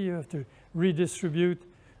probability, you have to redistribute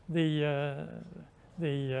the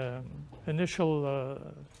initial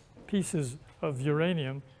pieces of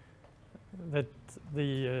uranium that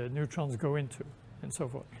the neutrons go into, and so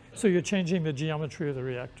forth. So you're changing the geometry of the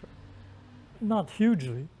reactor. Not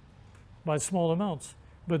hugely, by small amounts,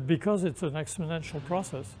 but because it's an exponential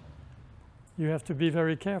process, you have to be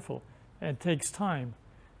very careful. And it takes time.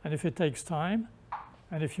 And if it takes time,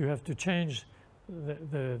 and if you have to change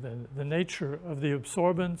the nature of the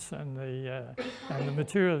absorbents and the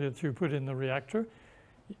material that you put in the reactor,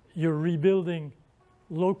 you're rebuilding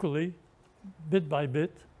locally, bit by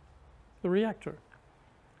bit, the reactor.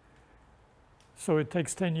 So it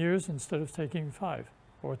takes 10 years instead of taking 5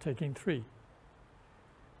 or taking 3.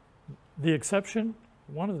 The exception,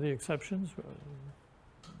 one of the exceptions,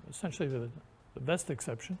 essentially the best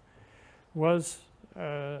exception, was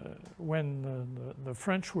when the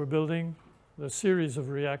French were building the series of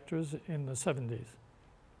reactors in the 70s.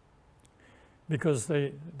 Because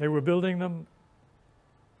they were building them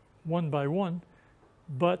one by one,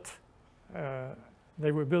 but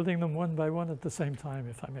they were building them one by one at the same time,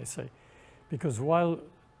 if I may say. Because while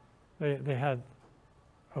they had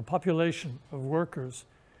a population of workers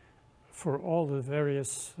for all the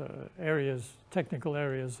various areas, technical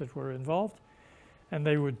areas that were involved, and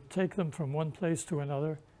they would take them from one place to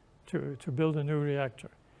another to build a new reactor.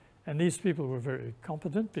 And these people were very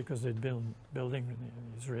competent because they'd been building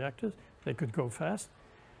these reactors. They could go fast.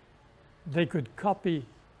 They could copy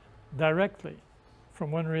directly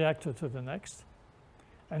from one reactor to the next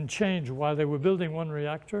and change while they were building one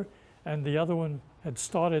reactor and the other one had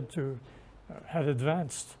started to, had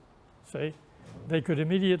advanced, say. They could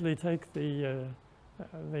immediately take the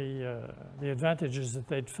advantages that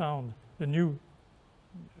they'd found, the new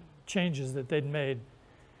changes that they'd made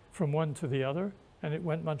from one to the other, and it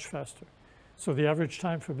went much faster. So the average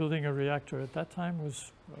time for building a reactor at that time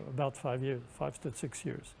was about 5 years, 5 to 6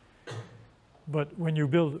 years. But when you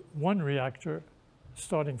build one reactor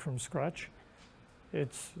starting from scratch,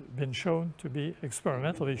 it's been shown to be,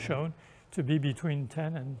 experimentally shown, to be between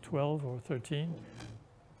 10 and 12 or 13,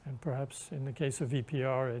 and perhaps in the case of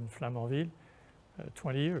EPR in Flamanville,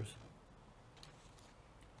 20 years.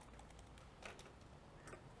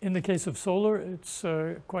 In the case of solar, it's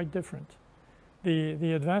quite different.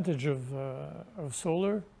 The advantage of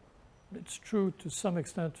solar, it's true to some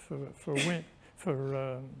extent for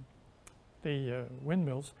the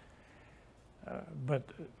windmills, but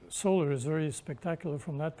solar is very spectacular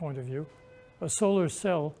from that point of view. A solar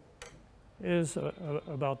cell is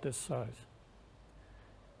about this size.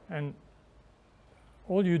 And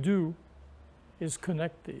all you do is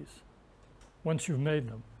connect these once you've made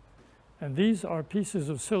them. And these are pieces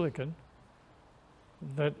of silicon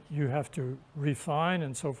that you have to refine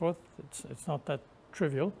and so forth. It's not that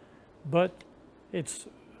trivial, but it's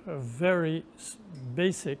a very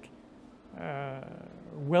basic,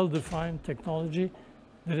 well-defined technology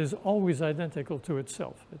that is always identical to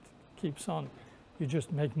itself. It keeps on. You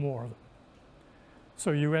just make more of them.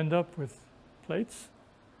 So you end up with plates,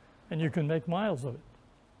 and you can make miles of it.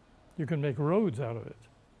 You can make roads out of it.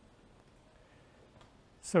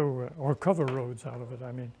 So, or cover roads out of it,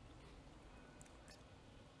 I mean.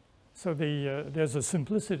 So there's a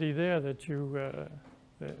simplicity there that you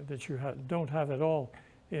don't have at all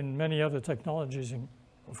in many other technologies,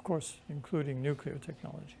 of course, including nuclear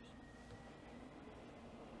technologies.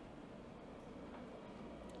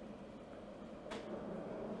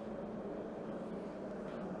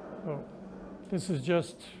 So this is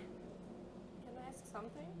just. Can I ask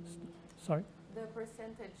something? Sorry? The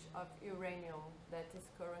percentage of uranium that is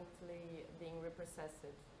currently being reprocessed.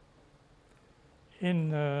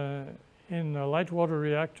 In a light water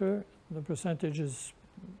reactor, the percentage is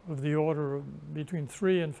of the order of between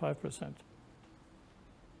 3 and 5%.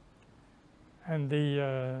 And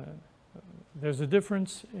there's a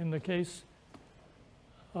difference in the case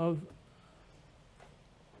of,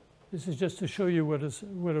 this is just to show you what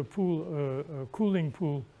a cooling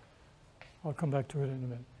pool, I'll come back to it in a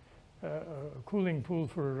minute. A cooling pool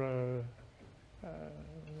for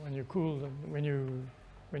when you cool,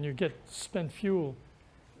 when you get spent fuel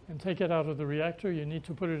and take it out of the reactor, you need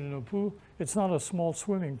to put it in a pool. It's not a small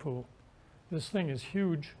swimming pool. This thing is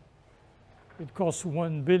huge. It costs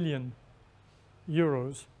 1 billion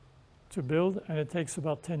euros to build, and it takes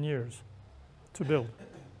about 10 years to build.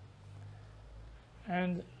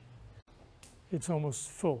 And it's almost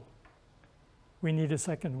full. We need a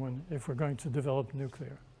second one if we're going to develop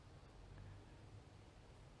nuclear.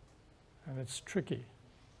 And it's tricky.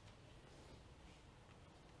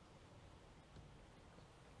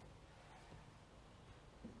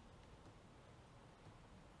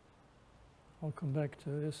 I'll come back to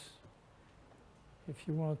this if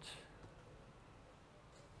you want.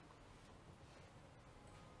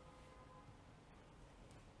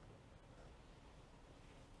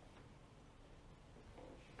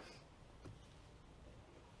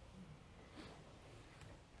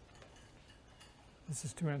 This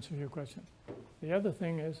is to answer your question. The other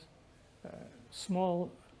thing is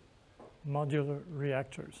small modular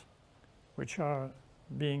reactors, which are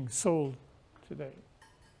being sold today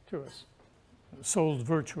to us. Sold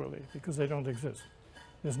virtually because they don't exist.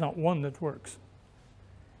 There's not one that works.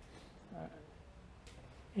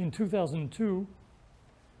 In 2002,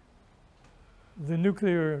 the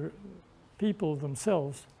nuclear people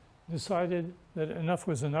themselves decided that enough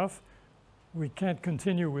was enough. We can't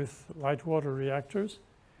continue with light water reactors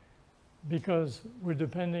because we're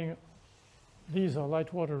depending, these are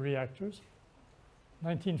light water reactors,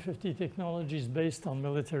 1950 technologies based on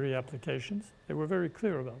military applications. They were very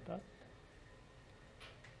clear about that.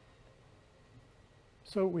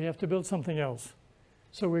 So we have to build something else.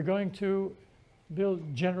 So we're going to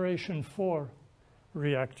build generation 4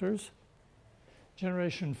 reactors.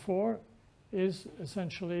 Generation 4 is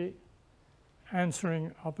essentially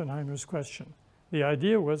answering Oppenheimer's question. The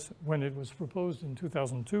idea was, when it was proposed in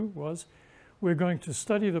 2002, was we're going to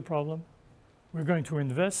study the problem, we're going to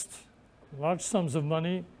invest large sums of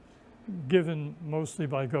money given mostly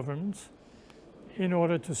by governments in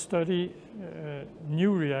order to study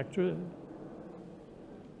new reactors,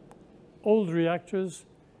 old reactors,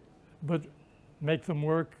 but make them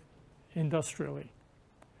work industrially.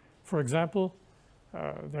 For example,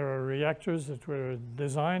 there are reactors that were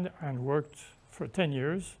designed and worked for 10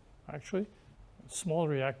 years, actually. A small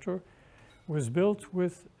reactor was built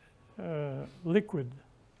with liquid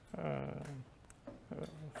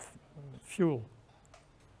fuel.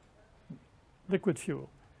 Liquid fuel.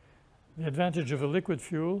 The advantage of a liquid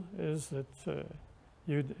fuel is that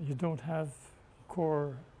you don't have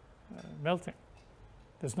core melting.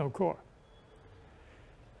 There's no core.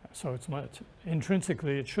 So it's much,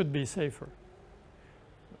 intrinsically it should be safer.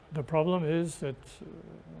 The problem is that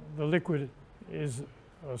the liquid is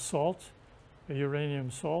a salt, a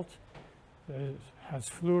uranium salt, that has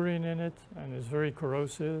fluorine in it and is very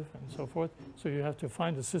corrosive and so forth. So you have to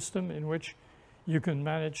find a system in which you can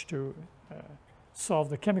manage to solve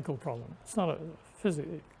the chemical problem. It's not a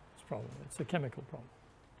physics problem, it's a chemical problem.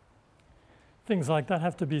 Things like that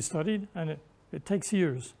have to be studied, and it takes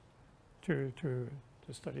years to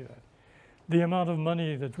study that. The amount of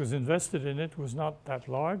money that was invested in it was not that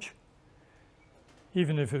large,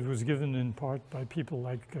 even if it was given in part by people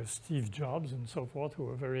like Steve Jobs and so forth, who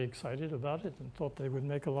were very excited about it and thought they would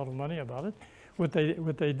make a lot of money about it. What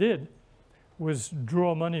they did was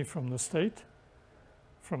draw money from the state,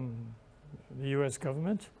 from the US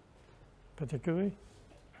government particularly,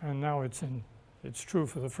 and now it's true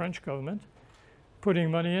for the French government,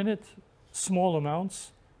 putting money in it, small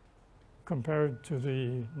amounts compared to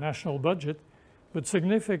the national budget, but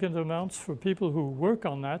significant amounts for people who work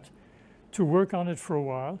on that, to work on it for a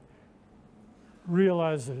while,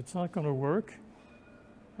 realize that it's not going to work,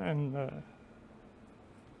 and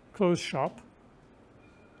close shop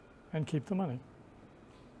and keep the money.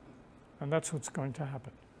 And that's what's going to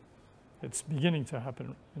happen. It's beginning to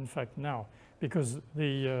happen, in fact, now, because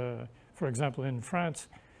for example, in France,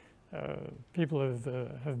 people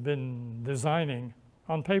have been designing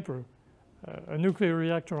on paper. A nuclear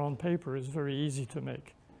reactor on paper is very easy to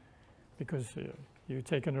make because you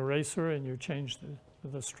take an eraser and you change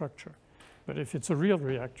the structure. But if it's a real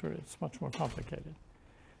reactor, it's much more complicated.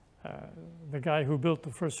 The guy who built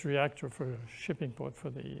the first reactor for a shipping port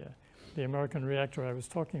for the American reactor I was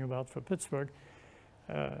talking about for Pittsburgh,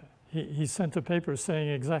 he sent a paper saying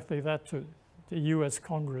exactly that to the US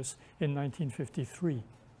Congress in 1953.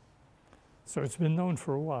 So it's been known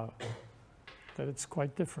for a while that it's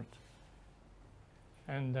quite different.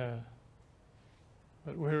 And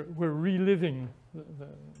but we're reliving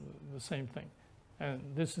the same thing. And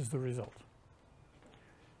this is the result.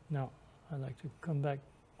 Now, I'd like to come back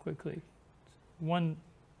quickly. One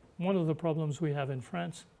of the problems we have in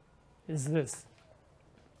France is this.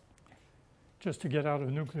 Just to get out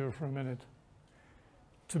of nuclear for a minute.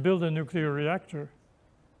 To build a nuclear reactor,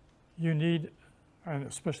 you need, and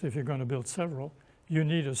especially if you're going to build several, you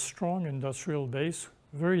need a strong industrial base,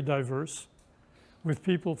 very diverse, with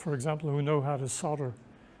people, for example, who know how to solder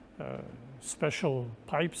special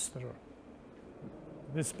pipes that are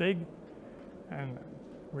this big and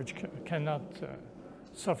which cannot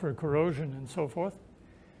suffer corrosion and so forth.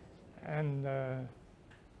 And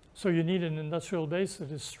so you need an industrial base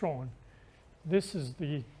that is strong. This is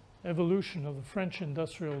the evolution of the French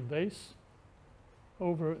industrial base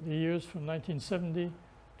over the years from 1970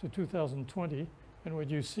 to 2020. And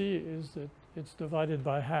what you see is that it's divided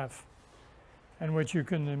by half. And what you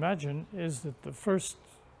can imagine is that the first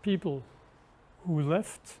people who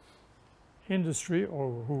left industry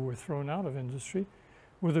or who were thrown out of industry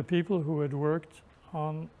were the people who had worked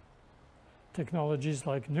on technologies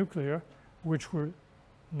like nuclear, which were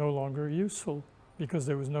no longer useful because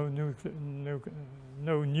there was no new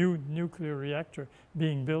nuclear reactor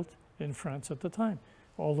being built in France at the time.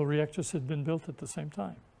 All the reactors had been built at the same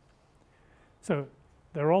time. So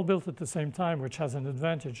they're all built at the same time, which has an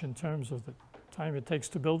advantage in terms of the time it takes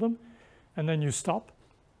to build them. And then you stop.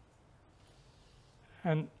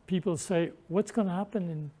 And people say, what's going to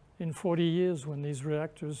happen in 40 years when these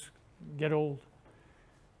reactors get old?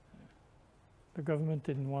 The government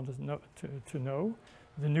didn't want to know.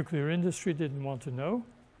 The nuclear industry didn't want to know.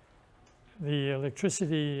 The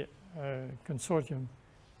electricity consortium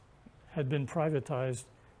had been privatized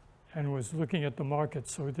and was looking at the market,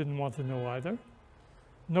 so it didn't want to know either.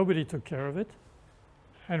 Nobody took care of it.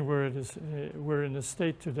 And we're in a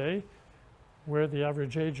state today where the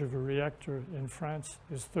average age of a reactor in France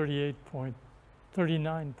is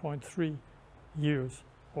 39.3 years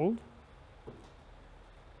old.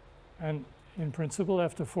 And in principle,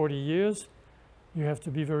 after 40 years, you have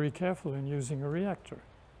to be very careful in using a reactor.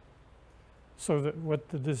 So that what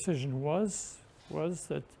the decision was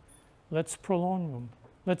that let's prolong them.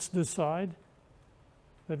 Let's decide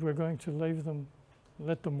that we're going to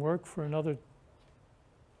let them work for another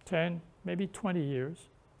 10, maybe 20 years.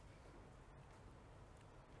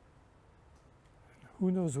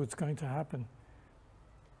 Who knows what's going to happen?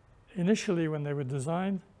 Initially, when they were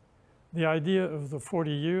designed, the idea of the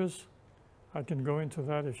 40 years, I can go into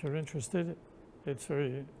that if you're interested.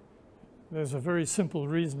 There's a very simple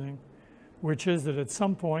reasoning, which is that at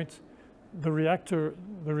some point, the reactor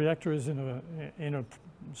is in a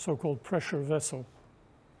so-called pressure vessel.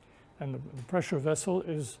 And the pressure vessel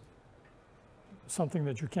is something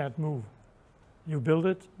that you can't move. You build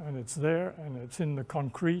it, and it's there, and it's in the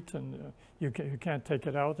concrete, and you can't take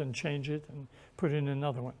it out and change it and put in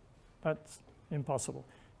another one. That's impossible.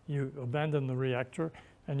 You abandon the reactor,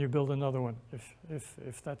 and you build another one if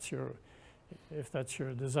that's your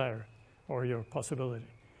desire or your possibility.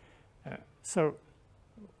 So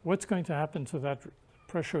what's going to happen to that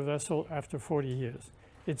pressure vessel after 40 years?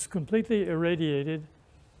 It's completely irradiated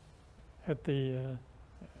at the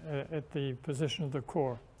position of the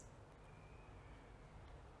core.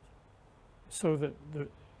 So that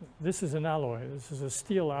this is an alloy. This is a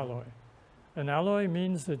steel alloy. An alloy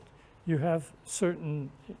means that you have a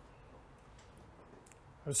certain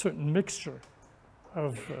mixture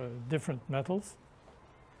of different metals,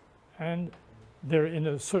 and they're in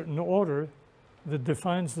a certain order that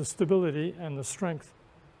defines the stability and the strength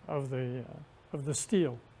of the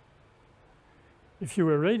steel. If you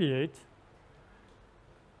irradiate,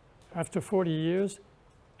 after 40 years,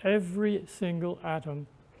 every single atom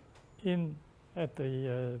at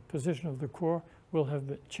the position of the core will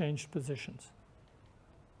have changed positions.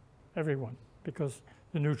 Everyone, because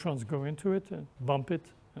the neutrons go into it and bump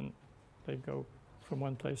it, and they go from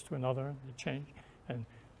one place to another, and they change. And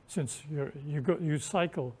since you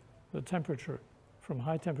cycle the temperature from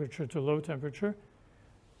high temperature to low temperature,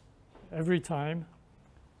 every time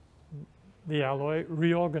the alloy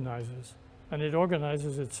reorganizes. And it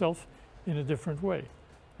organizes itself in a different way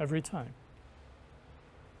every time.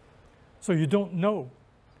 So you don't know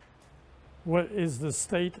what is the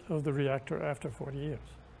state of the reactor after 40 years.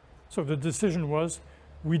 So the decision was,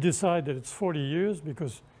 we decide that it's 40 years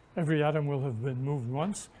because every atom will have been moved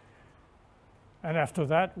once. And after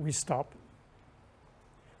that, we stop.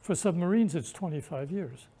 For submarines, it's 25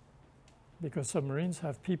 years because submarines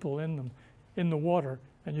have people in them, in the water,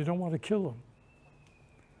 and you don't want to kill them.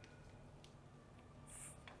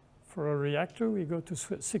 For a reactor, we go to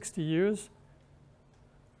 60 years,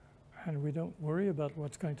 and we don't worry about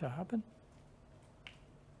what's going to happen.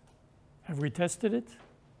 Have we tested it?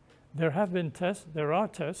 There have been tests. There are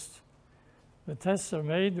tests. The tests are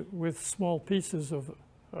made with small pieces of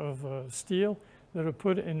steel that are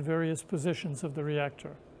put in various positions of the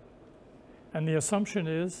reactor. And the assumption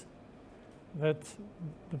is that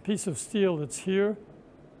the piece of steel that's here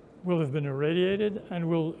will have been irradiated and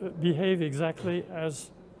will behave exactly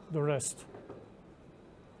as the rest.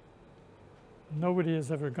 Nobody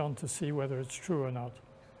has ever gone to see whether it's true or not,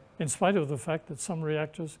 in spite of the fact that some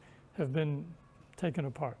reactors have been taken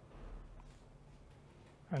apart.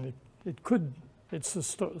 And it's a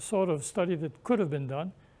sort of study that could have been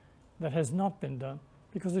done, that has not been done,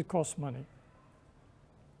 because it costs money.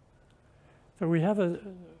 So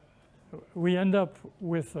we end up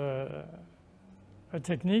with a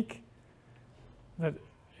technique that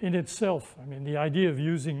in itself, I mean, the idea of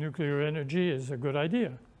using nuclear energy is a good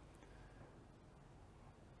idea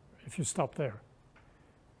if you stop there.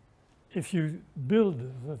 If you build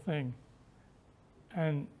the thing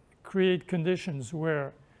and create conditions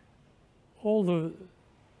where all the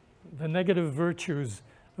negative virtues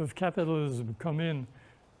of capitalism come in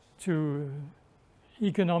to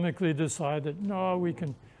economically decide that, no, we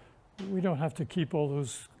don't have to keep all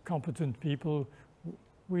those competent people.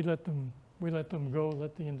 We let them go,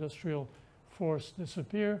 let the industrial force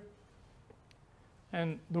disappear,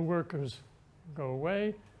 and the workers go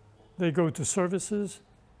away. They go to services.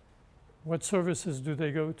 What services do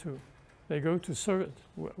they go to? They go to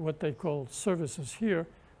what they call services here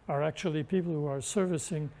are actually people who are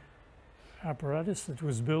servicing apparatus that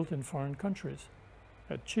was built in foreign countries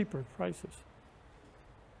at cheaper prices,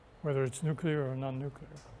 whether it's nuclear or non-nuclear.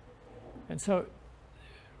 And so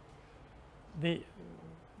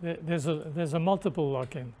there's a multiple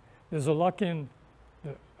lock-in. There's a lock-in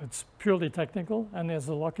that's purely technical, and there's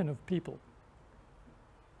a lock-in of people.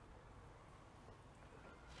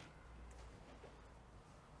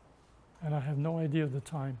 And I have no idea of the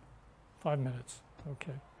time. 5 minutes,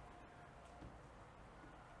 okay.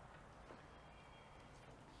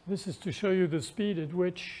 This is to show you the speed at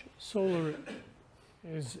which solar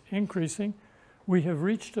is increasing. We have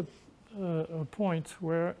reached a point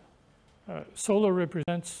where solar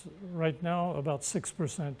represents right now about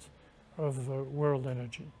 6% of world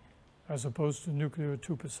energy, as opposed to nuclear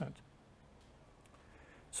 2%.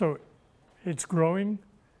 So it's growing.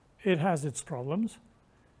 It has its problems.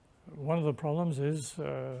 One of the problems is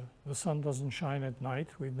the sun doesn't shine at night.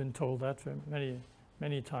 We've been told that for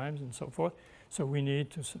many times and so forth. So we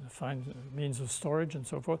need to find means of storage and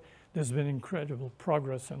so forth. There's been incredible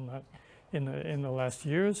progress in that in the last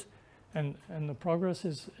years, and the progress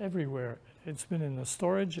is everywhere. It's been in the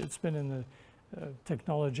storage, it's been in the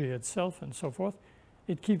technology itself and so forth.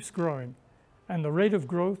 It keeps growing, and the rate of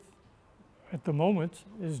growth at the moment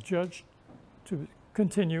is judged to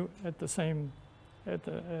continue at the same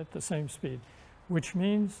speed, which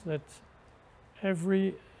means that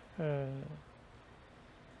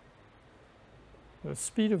the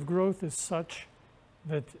speed of growth is such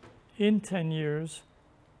that in 10 years,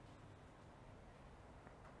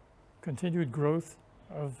 continued growth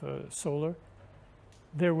of solar,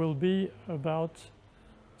 there will be about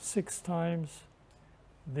 6 times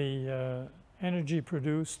the energy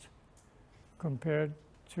produced compared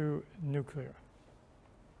to nuclear,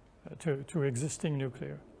 to existing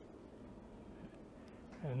nuclear.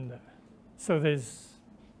 And so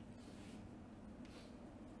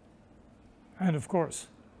and of course,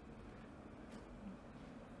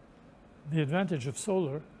 the advantage of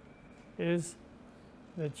solar is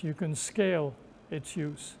that you can scale its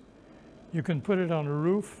use. You can put it on a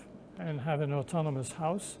roof and have an autonomous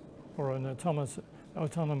house or an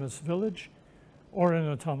autonomous village or an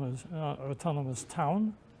autonomous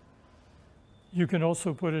town. You can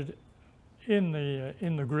also put it in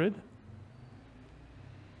the grid,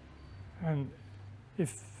 and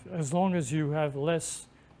as long as you have less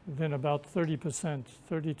than about 30%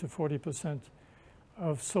 to 40%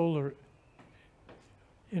 of solar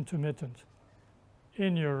intermittent,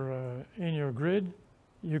 in your grid,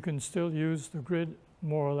 you can still use the grid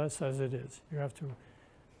more or less as it is. You have to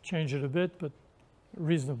change it a bit, but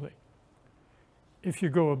reasonably. If you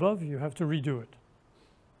go above, you have to redo it.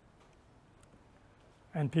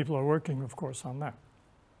 And people are working, of course, on that.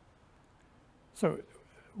 So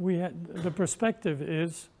the perspective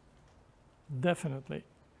is definitely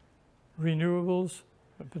renewables,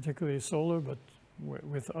 particularly solar, but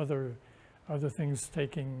with other things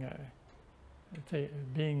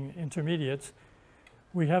being intermediates.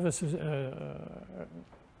 We have a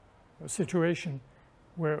situation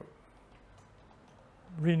where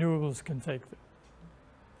renewables can take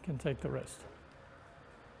the rest,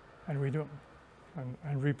 and we don't,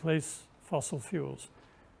 and replace fossil fuels.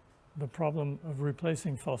 The problem of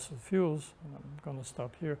replacing fossil fuels, and I'm going to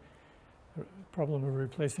stop here, the problem of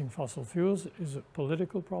replacing fossil fuels is a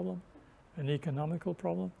political problem, an economical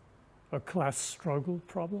problem, a class struggle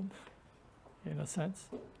problem, in a sense,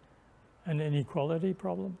 an inequality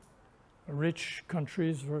problem, rich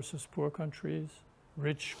countries versus poor countries,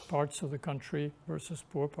 rich parts of the country versus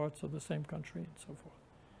poor parts of the same country, and so forth.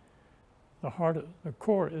 The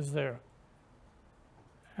core is there.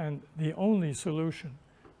 And the only solution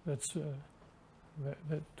that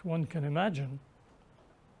one can imagine,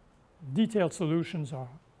 detailed solutions are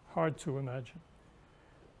hard to imagine,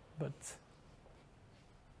 but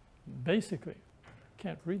basically,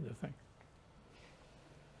 can't read the thing.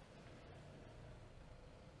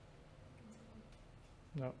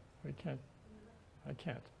 No, we can't. I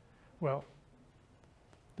can't. Well,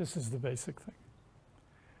 this is the basic thing.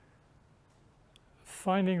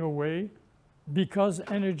 Finding a way, because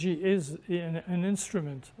energy is an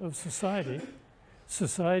instrument of society,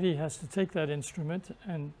 society has to take that instrument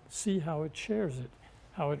and see how it shares it,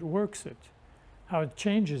 how it works it, how it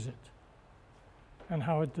changes it, and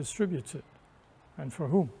how it distributes it, and for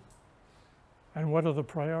whom, and what are the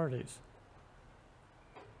priorities.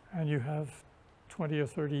 And you have 20 or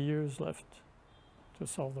 30 years left to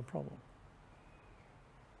solve the problem.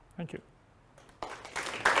 Thank you.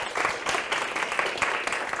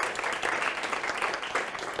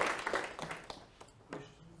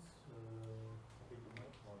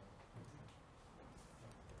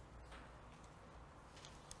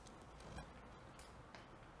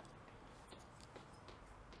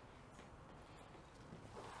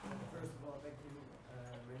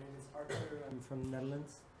 From the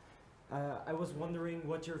Netherlands. I was wondering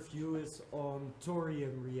what your view is on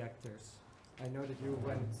thorium reactors. I know that you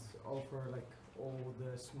went over like all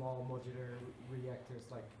the small modular reactors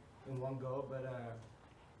like in one go, but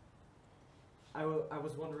I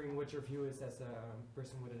was wondering what your view is as a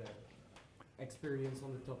person with experience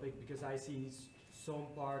on the topic, because I see some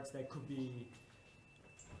parts that could be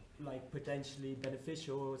like potentially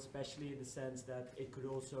beneficial, especially in the sense that it could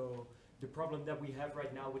also, the problem that we have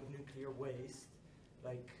right now with nuclear waste,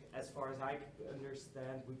 like as far as I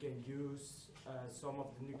understand, we can use some of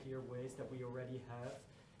the nuclear waste that we already have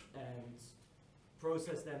and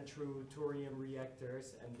process them through thorium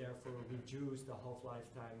reactors and therefore reduce the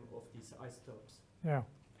half-life time of these isotopes. Yeah.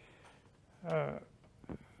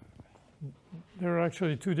 There are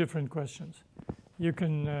actually two different questions. You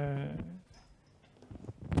can,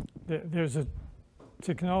 there's a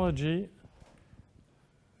technology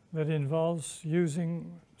that involves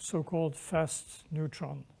using so-called fast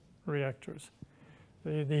neutron reactors.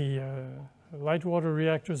 The light water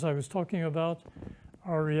reactors I was talking about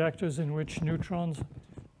are reactors in which neutrons,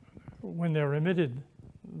 when they're emitted,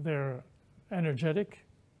 they're energetic,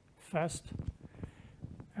 fast,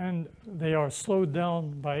 and they are slowed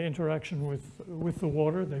down by interaction with the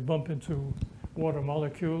water. They bump into water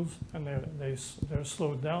molecules, and they're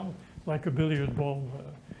slowed down like a billiard ball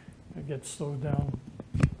gets slowed down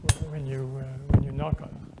when you knock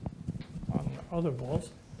on other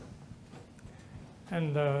balls.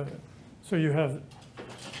 And so you have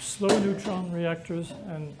slow neutron reactors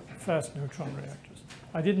and fast neutron reactors.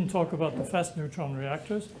 I didn't talk about the fast neutron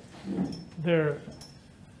reactors. Their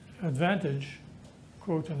advantage,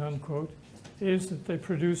 quote and unquote, is that they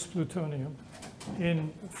produce plutonium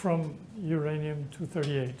from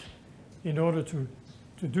uranium-238. In order to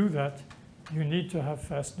do that, you need to have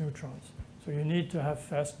fast neutrons. So you need to have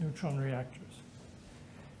fast neutron reactors.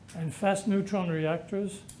 And fast neutron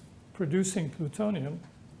reactors producing plutonium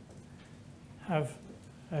have,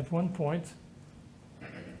 at one point,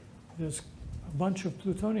 there's a bunch of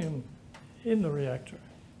plutonium in the reactor.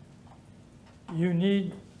 You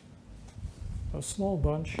need a small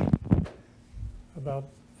bunch, about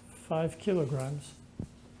 5 kilograms,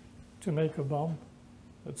 to make a bomb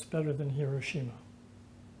that's better than Hiroshima.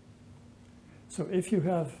 So if you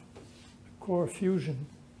have core fusion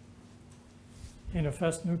in a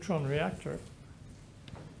fast neutron reactor,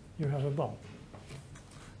 you have a bomb,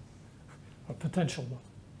 a potential bomb.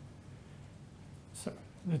 So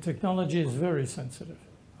the technology is very sensitive.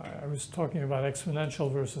 I was talking about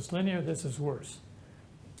exponential versus linear. This is worse.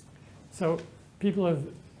 So people have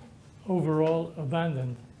overall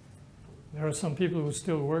abandoned. There are some people who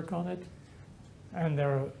still work on it, and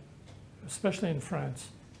there are, especially in France,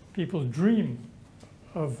 people dream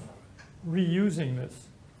of reusing this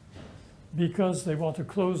because they want to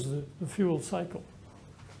close the fuel cycle.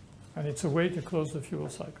 And it's a way to close the fuel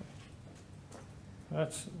cycle.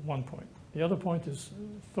 That's one point. The other point is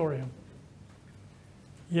thorium.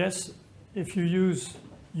 Yes, if you use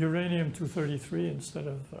uranium-233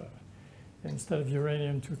 instead of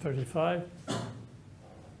uranium-235,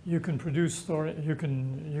 you can produce thorium. You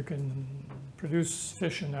can produce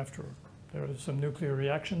fission after there are some nuclear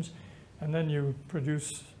reactions, and then you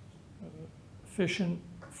produce fission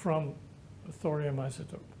from a thorium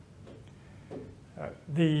isotope.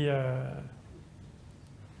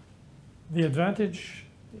 The advantage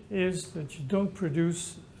is that you don't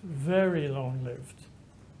produce very long-lived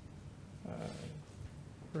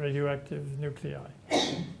radioactive nuclei.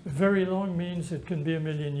 Very long means it can be 1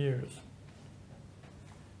 million years.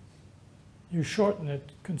 You shorten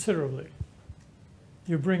it considerably.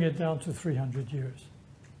 You bring it down to 300 years.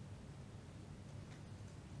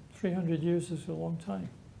 300 years is a long time.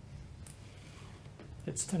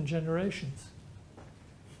 It's 10 generations.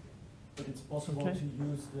 But it's possible Okay. to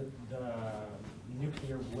use the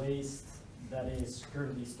nuclear waste that is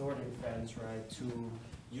currently stored in France, right? To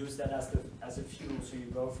use that as a fuel, so you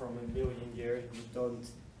go from 1 million years, you don't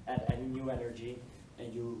add any new energy,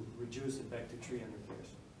 and you reduce it back to 300 years.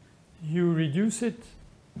 You reduce it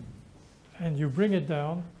and you bring it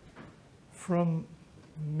down from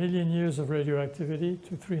 1 million years of radioactivity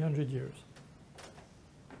to 300 years.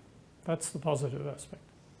 That's the positive aspect.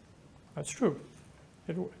 That's true.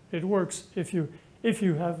 It works if you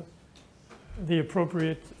have the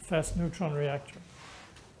appropriate fast neutron reactor.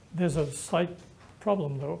 There's a slight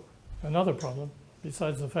problem, though, another problem,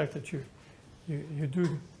 besides the fact that you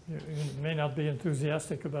may not be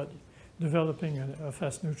enthusiastic about developing a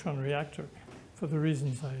fast neutron reactor for the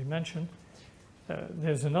reasons I mentioned.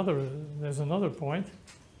 There's another point,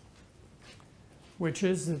 which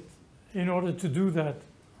is that in order to do that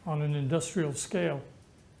on an industrial scale,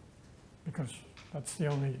 because that's the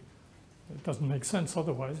only, it doesn't make sense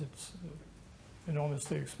otherwise, it's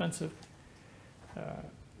enormously expensive.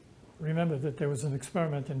 Remember that there was an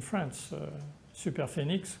experiment in France. Super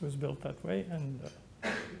Phoenix was built that way, and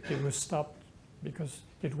it was stopped because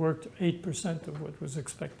it worked 8% of what was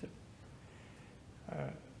expected.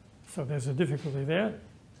 So there's a difficulty there.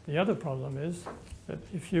 The other problem is that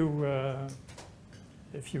if you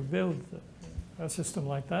build a system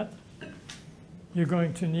like that, you're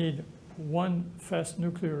going to need one fast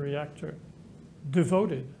nuclear reactor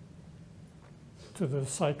devoted to the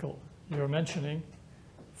cycle you're mentioning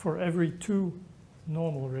for every 2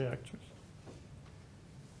 normal reactors.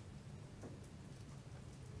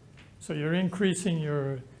 So you're increasing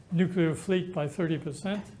your nuclear fleet by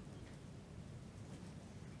 30%.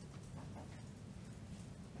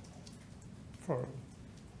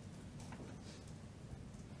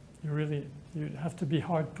 You have to be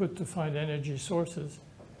hard put to find energy sources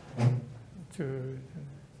to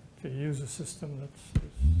use a system that's as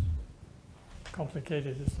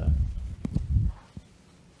complicated as that.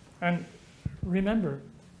 And remember,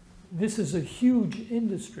 this is a huge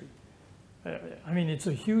industry. I mean, it's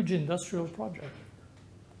a huge industrial project.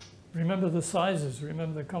 Remember the sizes,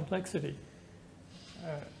 remember the complexity.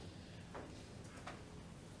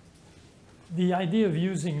 The idea of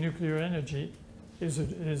using nuclear energy is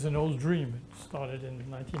an old dream. It started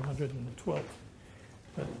in 1912.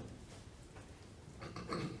 But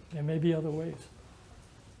there may be other ways.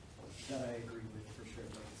 That I agree with for sure,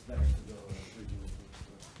 but it's better to go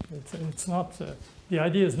renewable. It's not, the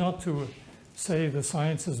idea is not to say the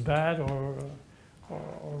science is bad or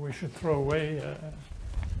we should throw away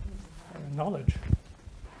knowledge.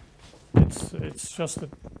 It's just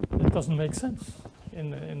that it doesn't make sense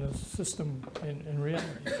in the system in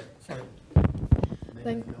reality. Sorry.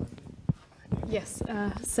 Yes,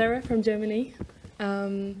 Sarah from Germany.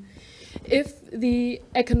 If the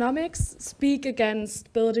economics speak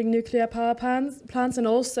against building nuclear power plants and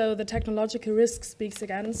also the technological risk speaks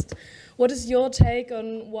against, what is your take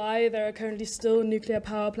on why there are currently still nuclear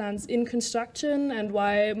power plants in construction and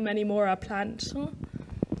why many more are planned?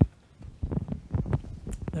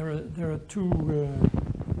 There are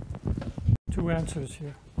two answers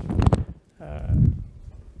here.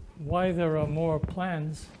 Why there are more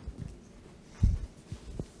plans?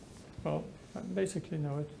 Well, Basically,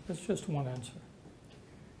 no, it's just one answer.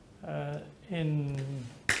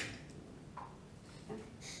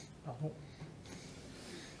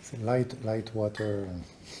 It's a light water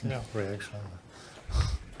Yeah. reaction.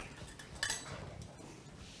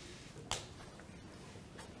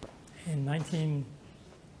 In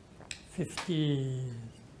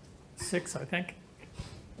 1956, I think,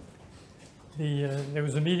 there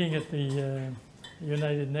was a meeting at the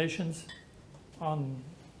United Nations on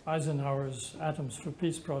Eisenhower's Atoms for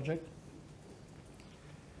Peace project.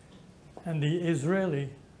 And the Israeli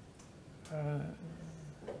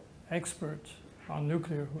expert on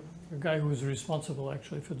nuclear, the guy who was responsible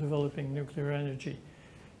actually for developing nuclear energy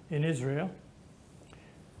in Israel,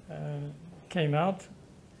 came out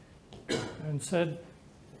and said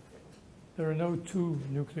there are no two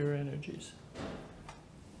nuclear energies.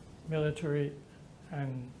 Military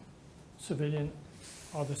and civilian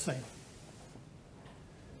are the same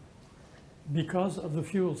because of the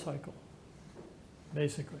fuel cycle,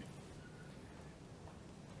 basically,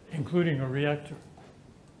 including a reactor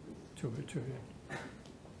to it.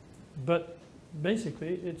 But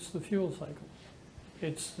basically, it's the fuel cycle.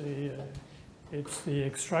 It's the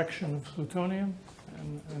extraction of plutonium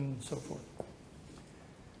and so forth.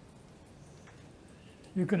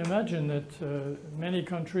 You can imagine that many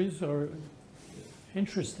countries are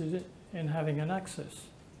interested in having an access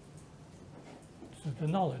to the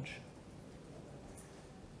knowledge.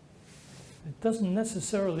 It doesn't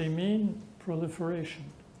necessarily mean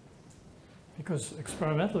proliferation, because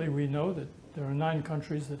experimentally we know that there are 9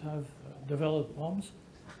 countries that have developed bombs.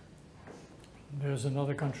 There's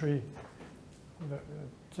another country,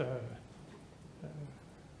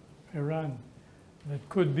 Iran, that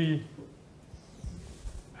could be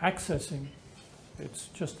accessing. It's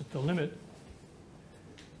just at the limit.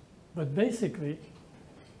 But basically,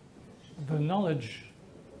 the knowledge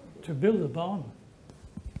to build a bomb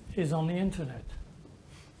is on the internet.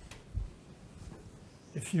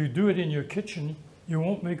 If you do it in your kitchen, you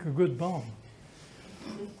won't make a good bomb.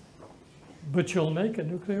 But you'll make a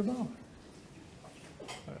nuclear bomb,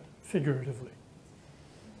 figuratively.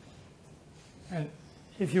 And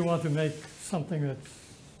if you want to make something that's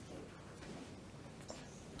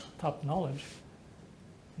top knowledge,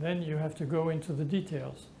 then you have to go into the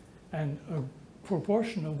details. And a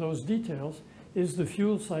proportion of those details is the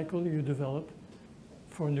fuel cycle you develop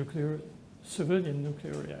for civilian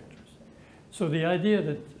nuclear reactors. So the idea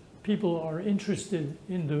that people are interested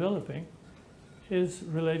in developing is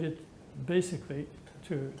related basically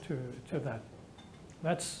to that.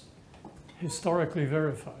 That's historically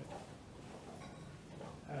verified.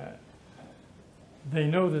 They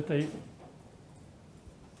know that they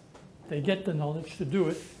get the knowledge to do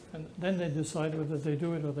it, and then they decide whether they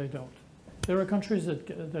do it or they don't. There are countries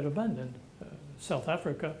that abandoned. South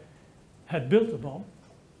Africa had built a bomb,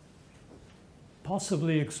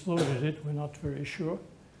 possibly exploded it, we're not very sure.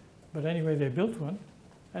 But anyway, they built one,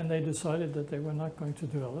 and they decided that they were not going to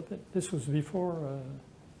develop it. This was before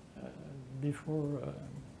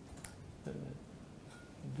the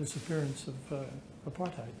disappearance of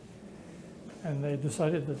apartheid. And they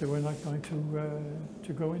decided that they were not going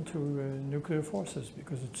to go into nuclear forces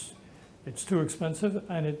because it's too expensive,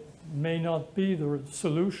 and it may not be the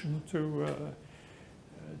solution to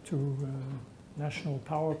national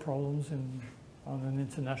power problems on an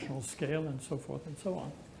international scale, and so forth and so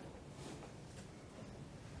on.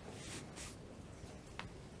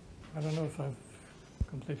 I don't know if I've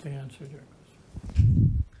completely answered your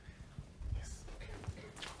question.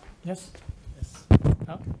 Yes? Yes.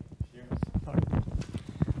 Oh?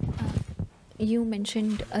 You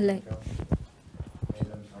mentioned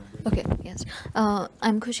okay, yes.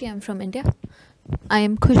 I'm Khushi, I'm from India.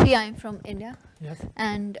 I'm from India. Yes.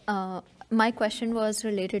 And my question was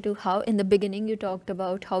related to how in the beginning you talked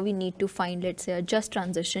about how we need to find, let's say, a just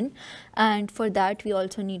transition. And for that, we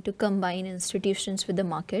also need to combine institutions with the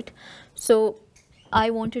market. So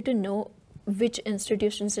I wanted to know which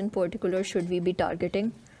institutions in particular should we be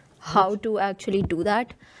targeting, how to actually do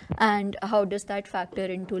that, and how does that factor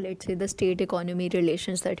into, let's say, the state-economy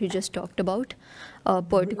relations that you just talked about,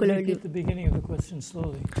 particularly... Repeat the beginning of the question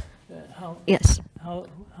slowly. How? Yes. How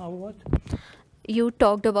what? You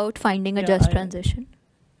talked about finding a just transition.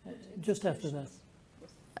 Just after that.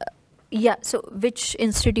 Yeah, so which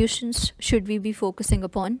institutions should we be focusing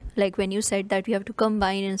upon? Like when you said that we have to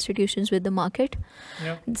combine institutions with the market.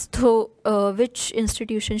 Yeah. So which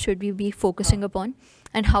institution should we be focusing upon,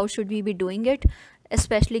 and how should we be doing it,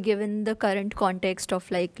 especially given the current context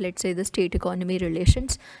of, like, let's say, the state-economy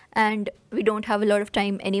relations? And we don't have a lot of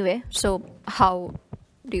time anyway, so how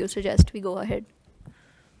do you suggest we go ahead?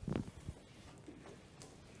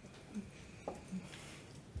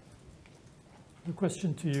 the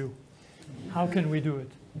question to you. How can we do it?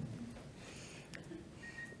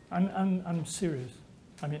 I'm serious.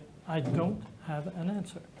 I mean, I don't have an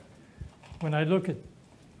answer. When I look at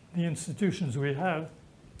the institutions we have,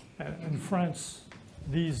 and France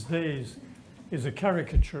these days is a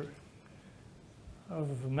caricature of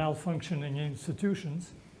malfunctioning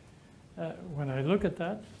institutions, when I look at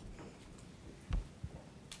that,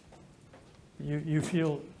 you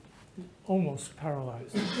feel almost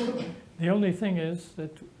paralyzed. The only thing is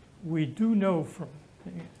that we do know from,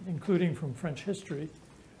 including from French history,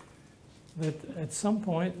 that at some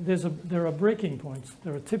point there are breaking points.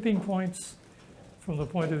 There are tipping points from the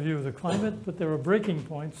point of view of the climate, but there are breaking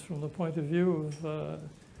points from the point of view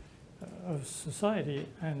of society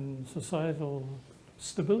and societal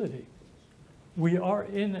stability. We are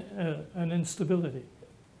in an instability.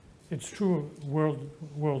 It's true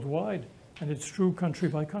worldwide, and it's true country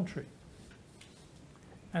by country.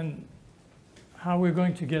 And how we're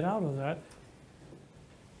going to get out of that,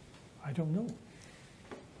 I don't know.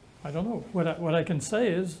 I don't know. What I can say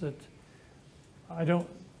is that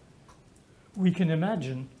we can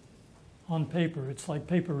imagine on paper, it's like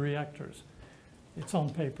paper reactors. It's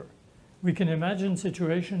on paper. We can imagine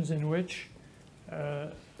situations in which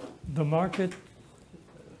the market,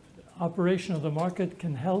 operation of the market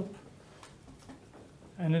can help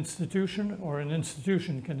an institution, or an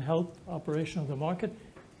institution can help operation of the market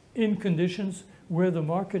in conditions where the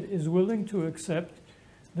market is willing to accept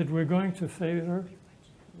that we're going to favor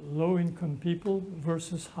low-income people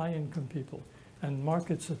versus high-income people. And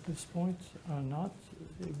markets at this point are not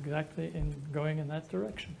exactly going in that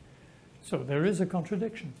direction. So there is a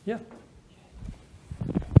contradiction, yeah.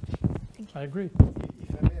 I agree.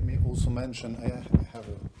 If I may also mention, I have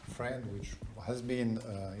a friend which has been,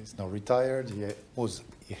 he's now retired,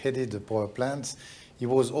 he headed the power plants. He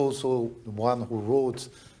was also the one who wrote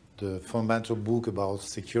the fundamental book about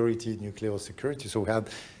security, nuclear security. So we had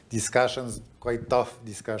discussions, quite tough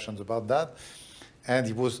discussions about that. And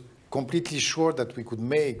he was completely sure that we could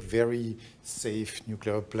make very safe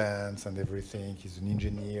nuclear plants and everything. He's an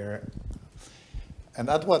engineer. And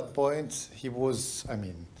at what point he was,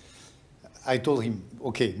 I told him,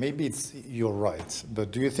 okay, maybe you're right,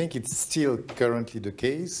 but do you think it's still currently the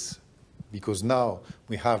case? Because now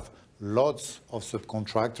we have lots of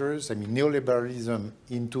subcontractors. Neoliberalism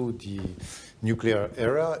into the nuclear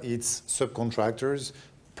era, it's subcontractors,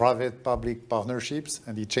 private-public partnerships,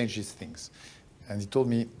 and it changes things. And he told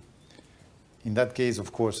me, in that case,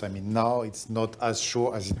 of course, now it's not as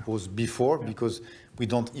sure as it was before, because we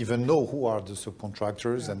don't even know who are the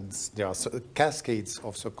subcontractors, and there are cascades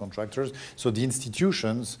of subcontractors. So the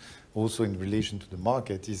institutions, also in relation to the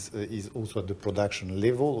market, is also at the production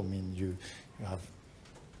level. You have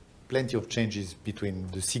plenty of changes between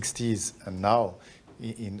the 60s and now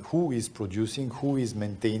in who is producing, who is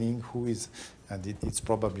maintaining, and it's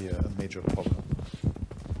probably a major problem.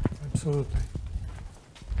 Absolutely.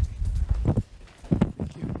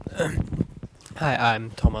 Hi,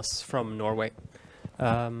 I'm Thomas from Norway.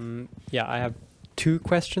 I have two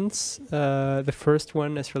questions. The first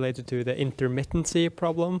one is related to the intermittency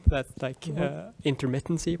problem. That's like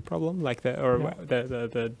intermittency problem, like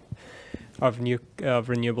of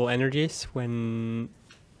renewable energies when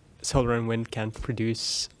solar and wind can't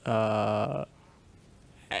produce.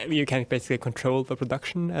 You can basically control the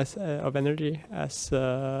production of energy as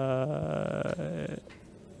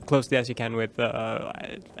closely as you can with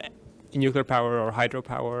nuclear power or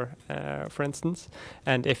hydropower, for instance.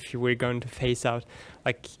 And if we're going to phase out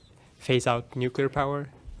nuclear power,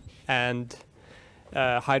 and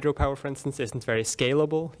hydropower, for instance, isn't very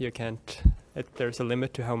scalable. You can't. There's a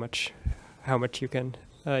limit to how much you can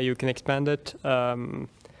expand it. How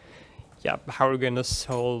are we going to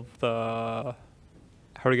solve the?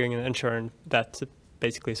 How are we going to ensure that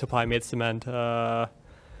basically supply meets demand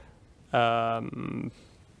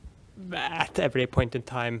at every point in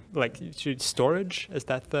time? Like, should storage, is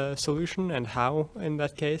that the solution, and how in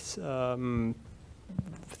that case?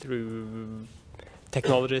 Through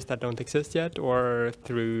technologies that don't exist yet, or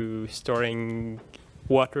through storing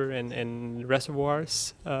water in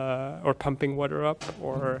reservoirs, or pumping water up,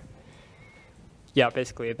 or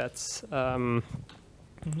basically that's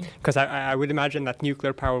because I would imagine that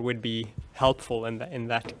nuclear power would be helpful in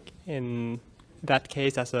that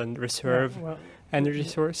case as a reserve energy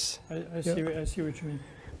source. I see what you mean.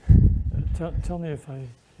 Tell me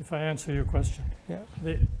if I answer your question. Yeah.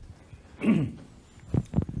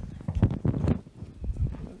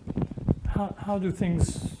 How do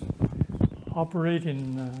things operate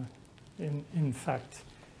in fact?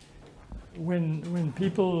 When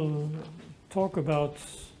people talk about,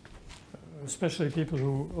 especially people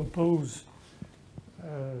who oppose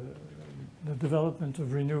the development of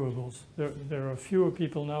renewables. There are fewer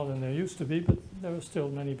people now than there used to be, but there are still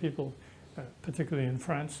many people, particularly in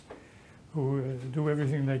France, who do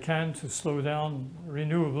everything they can to slow down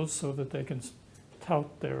renewables so that they can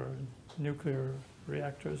tout their nuclear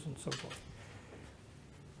reactors and so forth.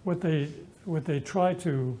 What they try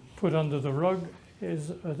to put under the rug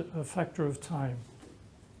is a factor of time.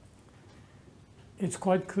 It's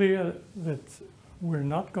quite clear that we're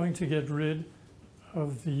not going to get rid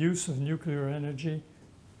of the use of nuclear energy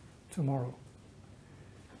tomorrow.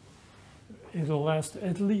 It'll last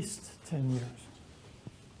at least 10 years.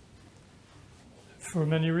 For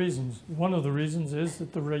many reasons. One of the reasons is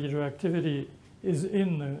that the radioactivity is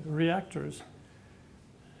in the reactors.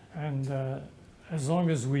 And as long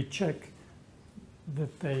as we check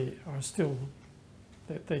that they are still,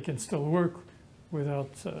 that they can still work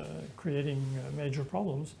without creating major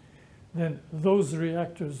problems, then those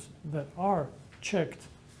reactors that are checked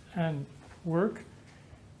and work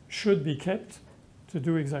should be kept to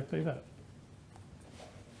do exactly that.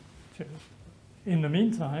 In the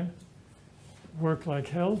meantime, work like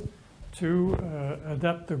hell to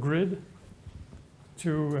adapt the grid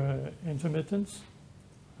to intermittence.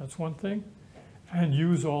 That's one thing. And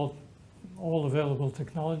use all available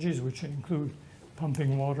technologies, which include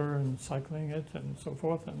pumping water and cycling it and so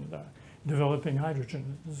forth, and developing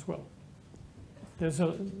hydrogen as well. There's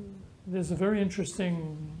a very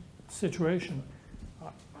interesting situation.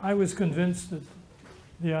 I was convinced that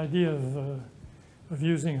the idea of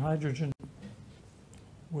using hydrogen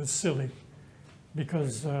was silly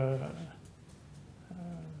because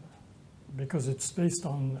it's based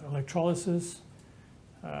on electrolysis.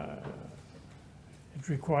 It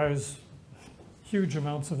requires huge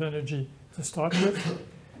amounts of energy to start with,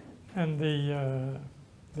 and the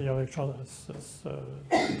electrolysis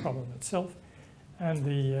problem itself, and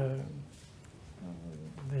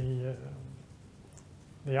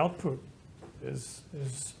the output is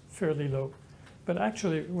fairly low. But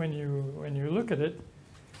actually, when you look at it,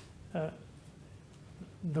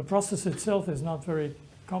 the process itself is not very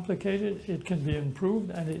complicated. It can be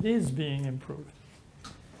improved, and it is being improved.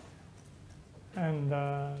 And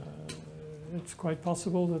it's quite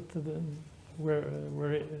possible that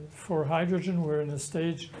for hydrogen, we're in a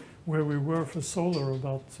stage where we were for solar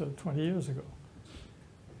about 20 years ago.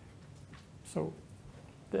 So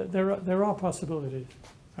there are possibilities.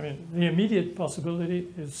 I mean, the immediate possibility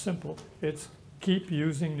is simple. It's keep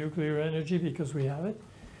using nuclear energy because we have it.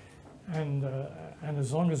 And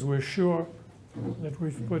as long as we're sure that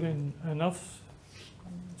we've put in enough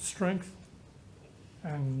strength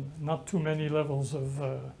and not too many levels of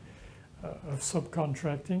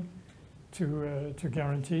subcontracting to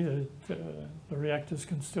guarantee that the reactors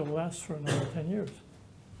can still last for another 10 years.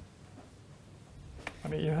 I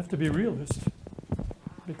mean, you have to be realist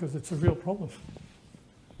because it's a real problem.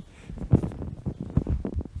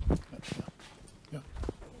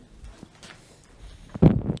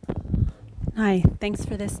 Hi, thanks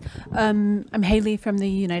for this. I'm Haley from the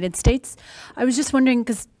United States. I was just wondering,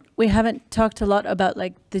 because we haven't talked a lot about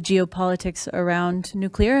like the geopolitics around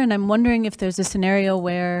nuclear, and I'm wondering if there's a scenario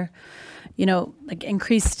where, you know, like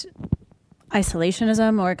increased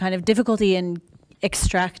isolationism or kind of difficulty in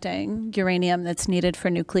extracting uranium that's needed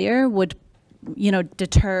for nuclear would, you know,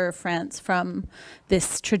 deter France from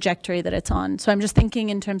this trajectory that it's on. So I'm just thinking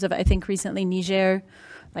in terms of, I think recently Niger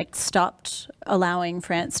like stopped allowing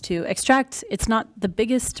France to extract. It's not the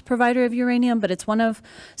biggest provider of uranium, but it's one of,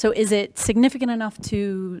 so is it significant enough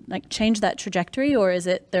to like change that trajectory, or is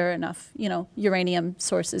it there are enough, you know, uranium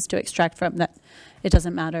sources to extract from that it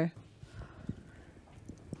doesn't matter?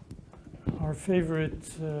 Our favorite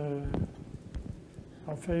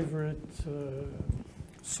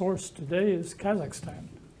source today is Kazakhstan.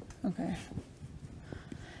 Okay.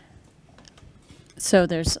 So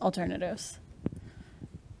there's alternatives.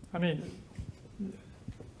 I mean,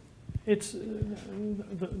 it's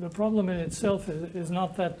the problem in itself is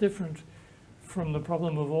not that different from the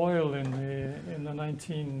problem of oil in the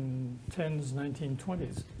 1910s,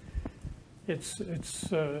 1920s. It's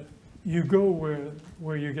you go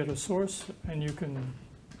where you get a source and you can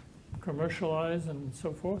commercialize and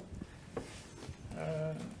so forth.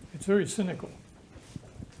 It's very cynical.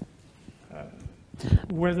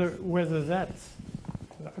 Whether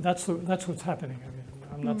that's what's happening. I mean,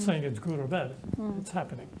 I'm not saying it's good or bad. It's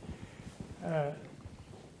happening.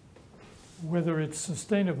 Whether it's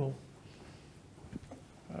sustainable,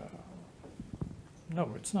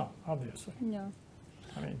 no, it's not. Obviously. No.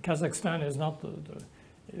 I mean, Kazakhstan is not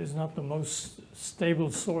the most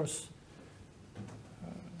stable source.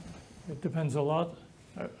 It depends a lot.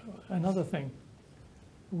 Another thing,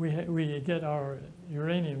 we get our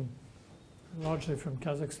uranium largely from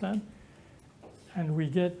Kazakhstan, and we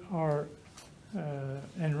get our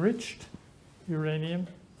enriched uranium,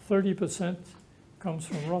 30% comes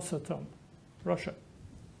from Rosatom, Russia.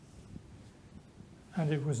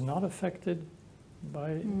 And it was not affected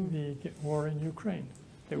by the war in Ukraine.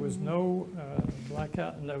 There was no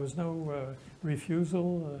blackout, and there was no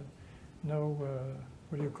refusal, no,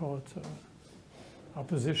 what do you call it,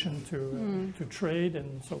 opposition to trade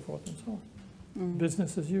and so forth and so on.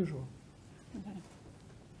 Business as usual. Okay.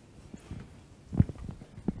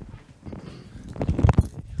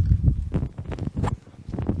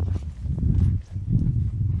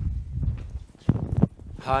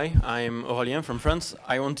 Hi, I'm Aurélien from France.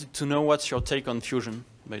 I wanted to know what's your take on fusion,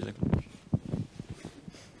 basically.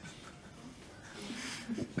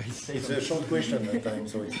 It's a short question that time,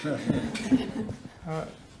 so it's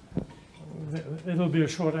It'll be a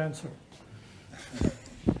short answer.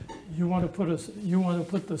 You want to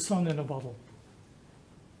put the sun in a bottle.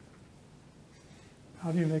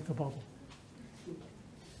 How do you make the bottle?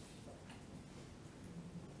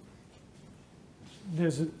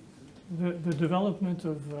 There's the development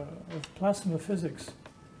of plasma physics,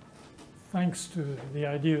 thanks to the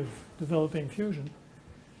idea of developing fusion,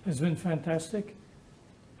 has been fantastic,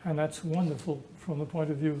 and that's wonderful from the point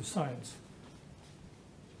of view of science,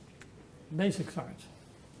 basic science,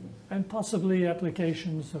 and possibly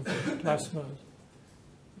applications of plasma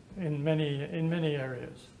in many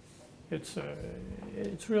areas.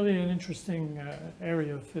 It's really an interesting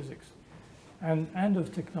area of physics and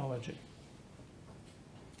of technology.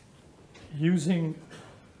 Using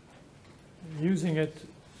it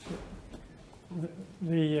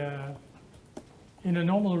in a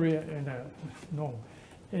normal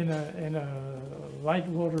in a light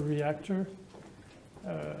water reactor,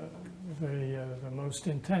 the most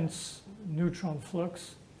intense neutron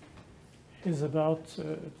flux is about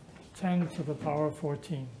 10 to the power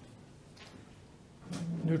 14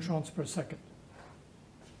 neutrons per second,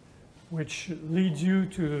 which leads you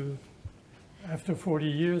to, after 40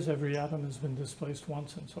 years, every atom has been displaced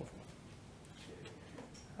once and so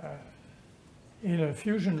forth. In a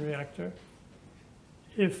fusion reactor,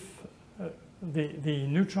 if the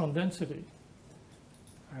neutron density,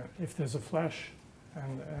 if there's a flash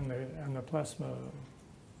and the plasma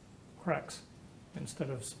cracks instead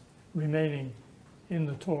of remaining in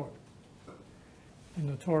the torus,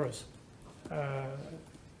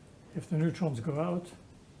 if the neutrons go out,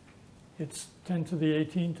 it's 10 to the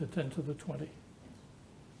 18 to 10 to the 20.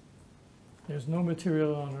 There's no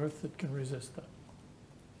material on Earth that can resist that.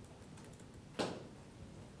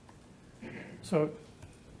 So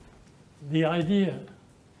the idea,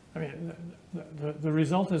 I mean, the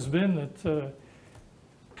result has been that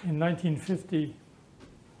in 1950,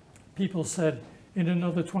 people said, in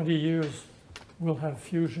another 20 years, we'll have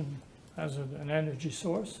fusion as an energy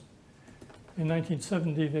source. In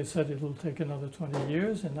 1970, they said it'll take another 20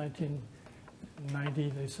 years. In 1990,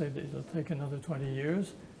 they said it'll take another 20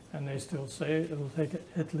 years. And they still say it'll take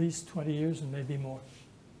at least 20 years and maybe more.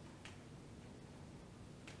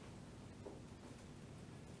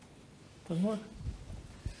 Doesn't work.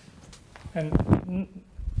 And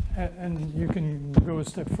you can go a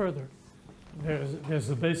step further. There's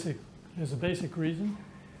a basic reason,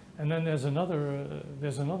 and then there's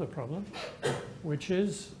another problem, which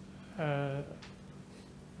is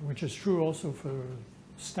true also for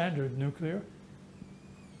standard nuclear.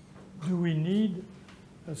 Do we need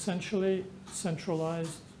essentially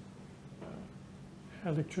centralized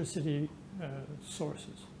electricity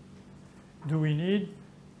sources? Do we need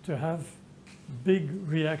to have big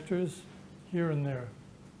reactors here and there?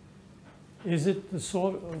 Is it the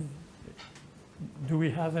sort of, do we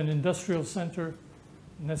have an industrial center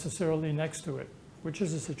necessarily next to it, which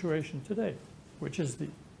is the situation today, which is the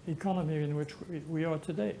economy in which we are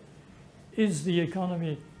today? Is the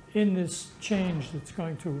economy in this change that's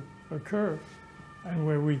going to occur and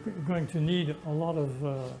where we're going to need a lot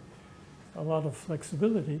of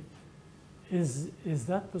flexibility, is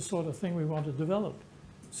that the sort of thing we want to develop?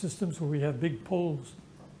 Systems where we have big poles.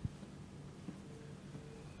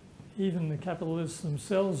 Even the capitalists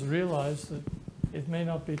themselves realize that it may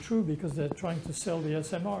not be true because they're trying to sell the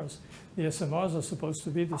SMRs. The SMRs are supposed to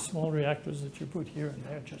be the small reactors that you put here and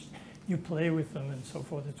there, just you play with them and so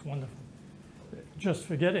forth. It's wonderful. Just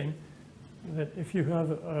forgetting that if you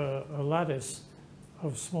have a lattice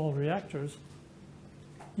of small reactors,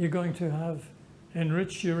 you're going to have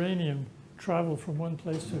enriched uranium travel from one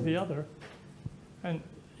place to the other, and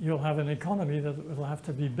you'll have an economy that will have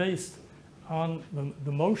to be based on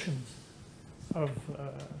the motions of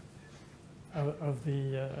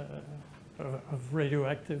of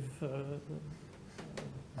radioactive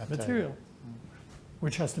material,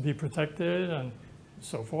 which has to be protected and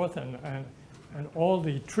so forth, and all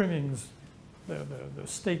the trimmings, the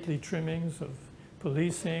stately trimmings of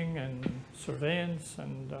policing and surveillance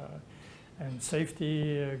and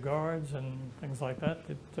safety guards and things like that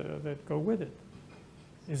that go with it.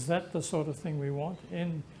 Is that the sort of thing we want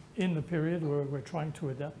in the period where we're trying to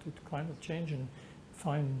adapt to climate change and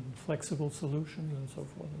find flexible solutions and so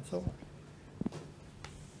forth and so on?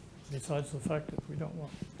 Besides the fact that we don't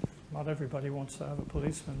want, not everybody wants to have a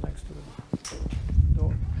policeman next to the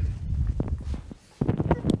door.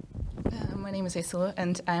 My name is Aysulu,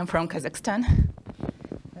 and I am from Kazakhstan.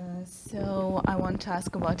 So I want to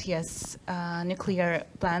ask about, yes, nuclear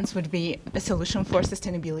plants would be a solution for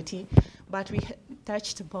sustainability, but we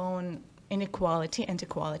touched upon inequality and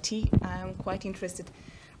equality. I'm quite interested.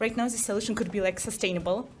 Right now, the solution could be like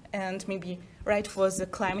sustainable and maybe right for the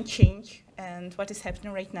climate change and what is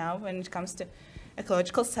happening right now when it comes to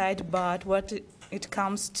ecological side, but what it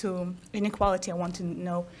comes to inequality, I want to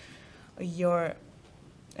know your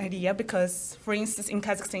idea, because for instance in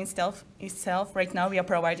Kazakhstan itself right now we are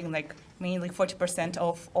providing like mainly 40%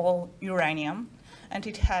 of all uranium, and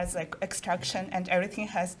it has like extraction and everything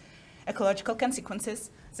has ecological consequences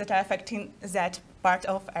that are affecting that part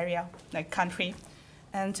of area, like country.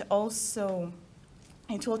 And also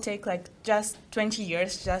it will take like just 20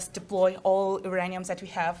 years just deploy all uranium that we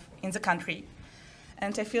have in the country.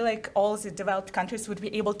 And I feel like all the developed countries would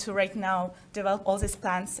be able to right now develop all these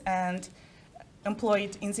plants and employ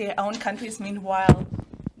it in their own countries. Meanwhile,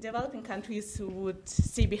 developing countries would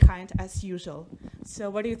stay behind as usual. So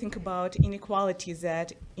what do you think about inequality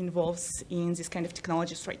that involves in this kind of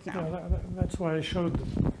technologies right now? Yeah, that's why I showed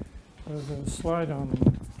the slide on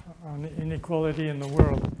inequality in the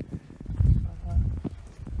world.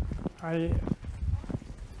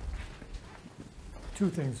 Two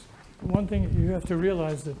things. One thing, you have to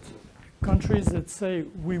realize that countries that say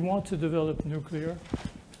we want to develop nuclear,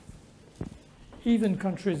 even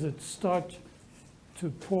countries that start to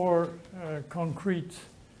pour concrete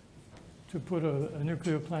to put a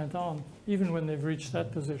nuclear plant on, even when they've reached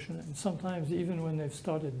that position, and sometimes even when they've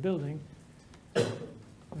started building,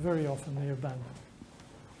 very often they abandon.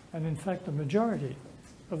 And in fact, the majority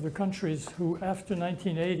of the countries who, after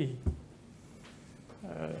 1980,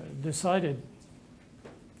 decided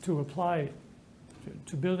to apply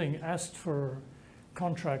to building, asked for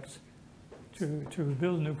contracts to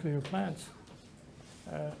build nuclear plants,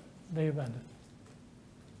 they abandoned.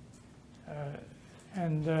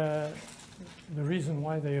 And the reason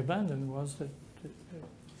why they abandoned was that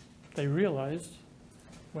they realized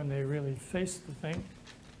when they really faced the thing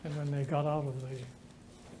and when they got out of the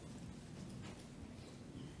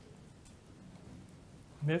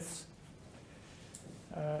myths,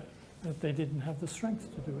 that they didn't have the strength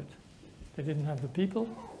to do it. They didn't have the people.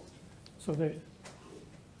 So the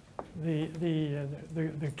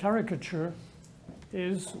caricature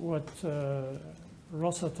is what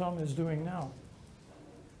Rosatom is doing now.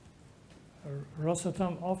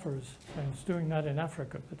 Rosatom offers, and it's doing that in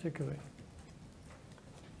Africa particularly.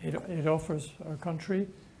 It offers a country,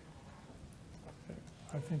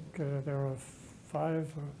 I think there are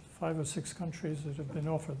five or six countries that have been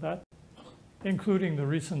offered that, including the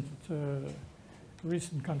recent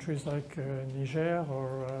countries like Niger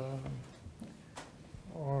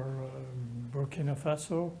or Burkina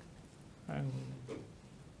Faso, and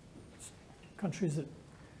countries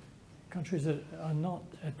that are not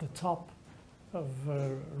at the top of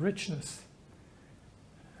richness,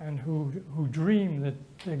 and who dream that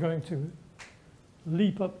they're going to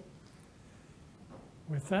leap up.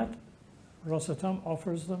 With that, Rosatom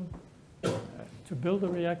offers them to build a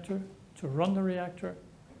reactor, to run the reactor,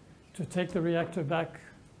 to take the reactor back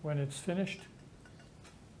when it's finished,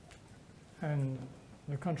 and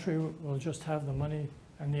the country will just have the money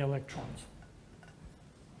and the electrons.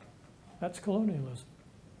 That's colonialism.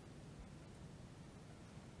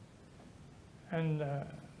 And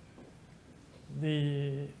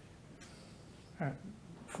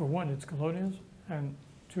for one, it's colonialism, and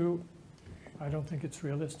two, I don't think it's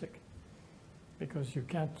realistic, because you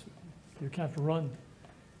can't run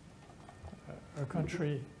a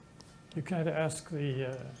country. You can't ask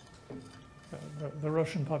the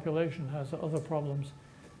Russian population has other problems,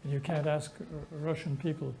 and you can't ask Russian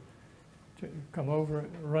people to come over,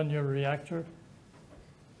 run your reactor,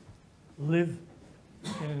 live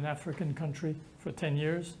in an African country for 10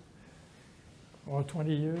 years, or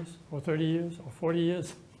 20 years, or 30 years, or 40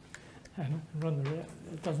 years, and run the reactor.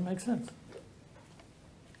 It doesn't make sense.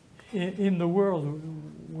 In the world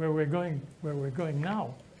where we're going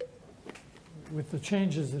now, with the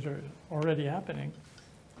changes that are already happening,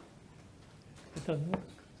 it doesn't work.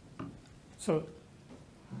 So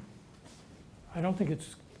I don't think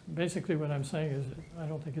it's, basically what I'm saying is I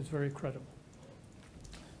don't think it's very credible.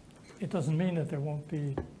 It doesn't mean that there won't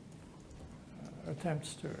be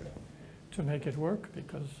attempts to make it work,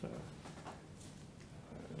 because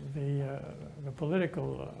the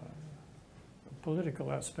political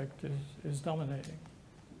aspect is dominating.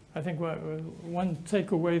 I think one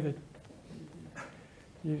takeaway that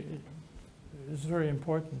is very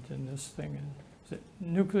important in this thing is that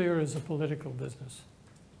nuclear is a political business.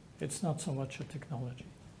 It's not so much a technology.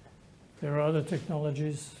 There are other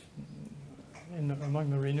technologies among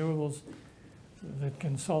the renewables that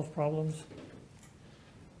can solve problems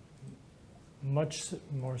much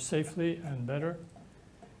more safely and better,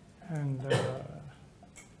 and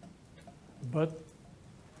but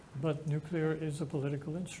nuclear is a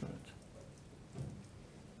political instrument,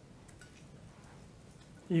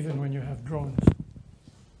 even when you have drones.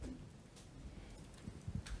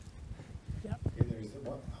 Okay, there is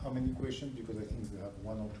how many questions? Because I think we have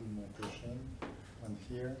one or two more questions. One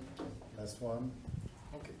here, last one.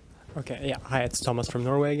 Okay. Okay, yeah. Hi, it's Thomas from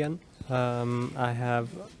Norway again.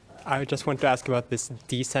 I just want to ask about this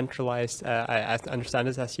decentralized. I understand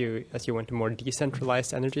this as you want a more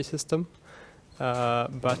decentralized energy system,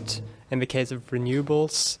 but in the case of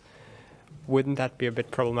renewables, wouldn't that be a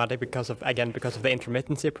bit problematic because of the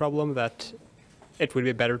intermittency problem? That it would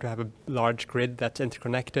be better to have a large grid that's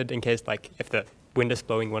interconnected in case, like, if the wind is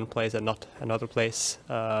blowing one place and not another place,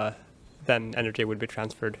 then energy would be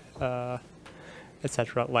transferred,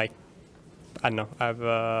 etc. Like, I don't know.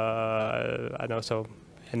 I know so.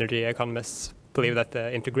 Energy economists believe that the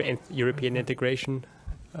European integration.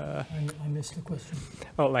 I missed the question.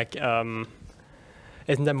 Oh, like,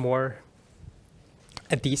 isn't there more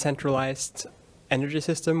a decentralized energy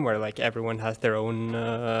system where, like, everyone has their own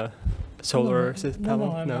solar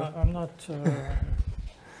panel? No, I'm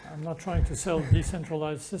not trying to sell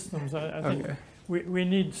decentralized systems. I think we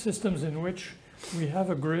need systems in which we have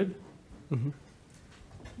a grid. Mm-hmm.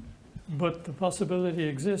 But the possibility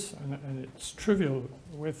exists, and it's trivial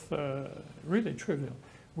with, really trivial,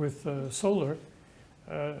 with solar,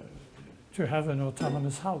 to have an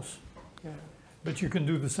autonomous house. Yeah. But you can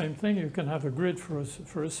do the same thing. You can have a grid for a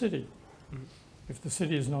city. Mm-hmm. If the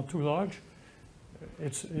city is not too large,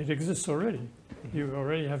 it exists already. Mm-hmm. You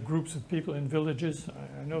already have groups of people in villages.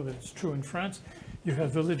 I know that it's true in France. You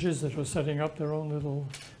have villages that are setting up their own little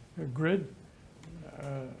grid.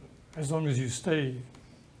 As long as you stay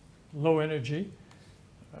low energy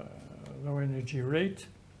rate,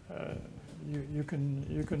 you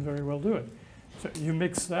can very well do it. So you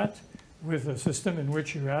mix that with a system in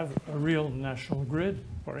which you have a real national grid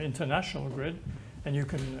or international grid, and you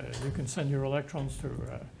can send your electrons to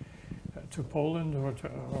Poland or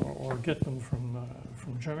get them from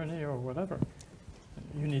Germany or whatever.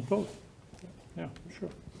 You need both. Yeah, sure.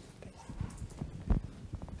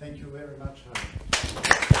 Thank you very much.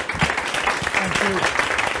 Thank you.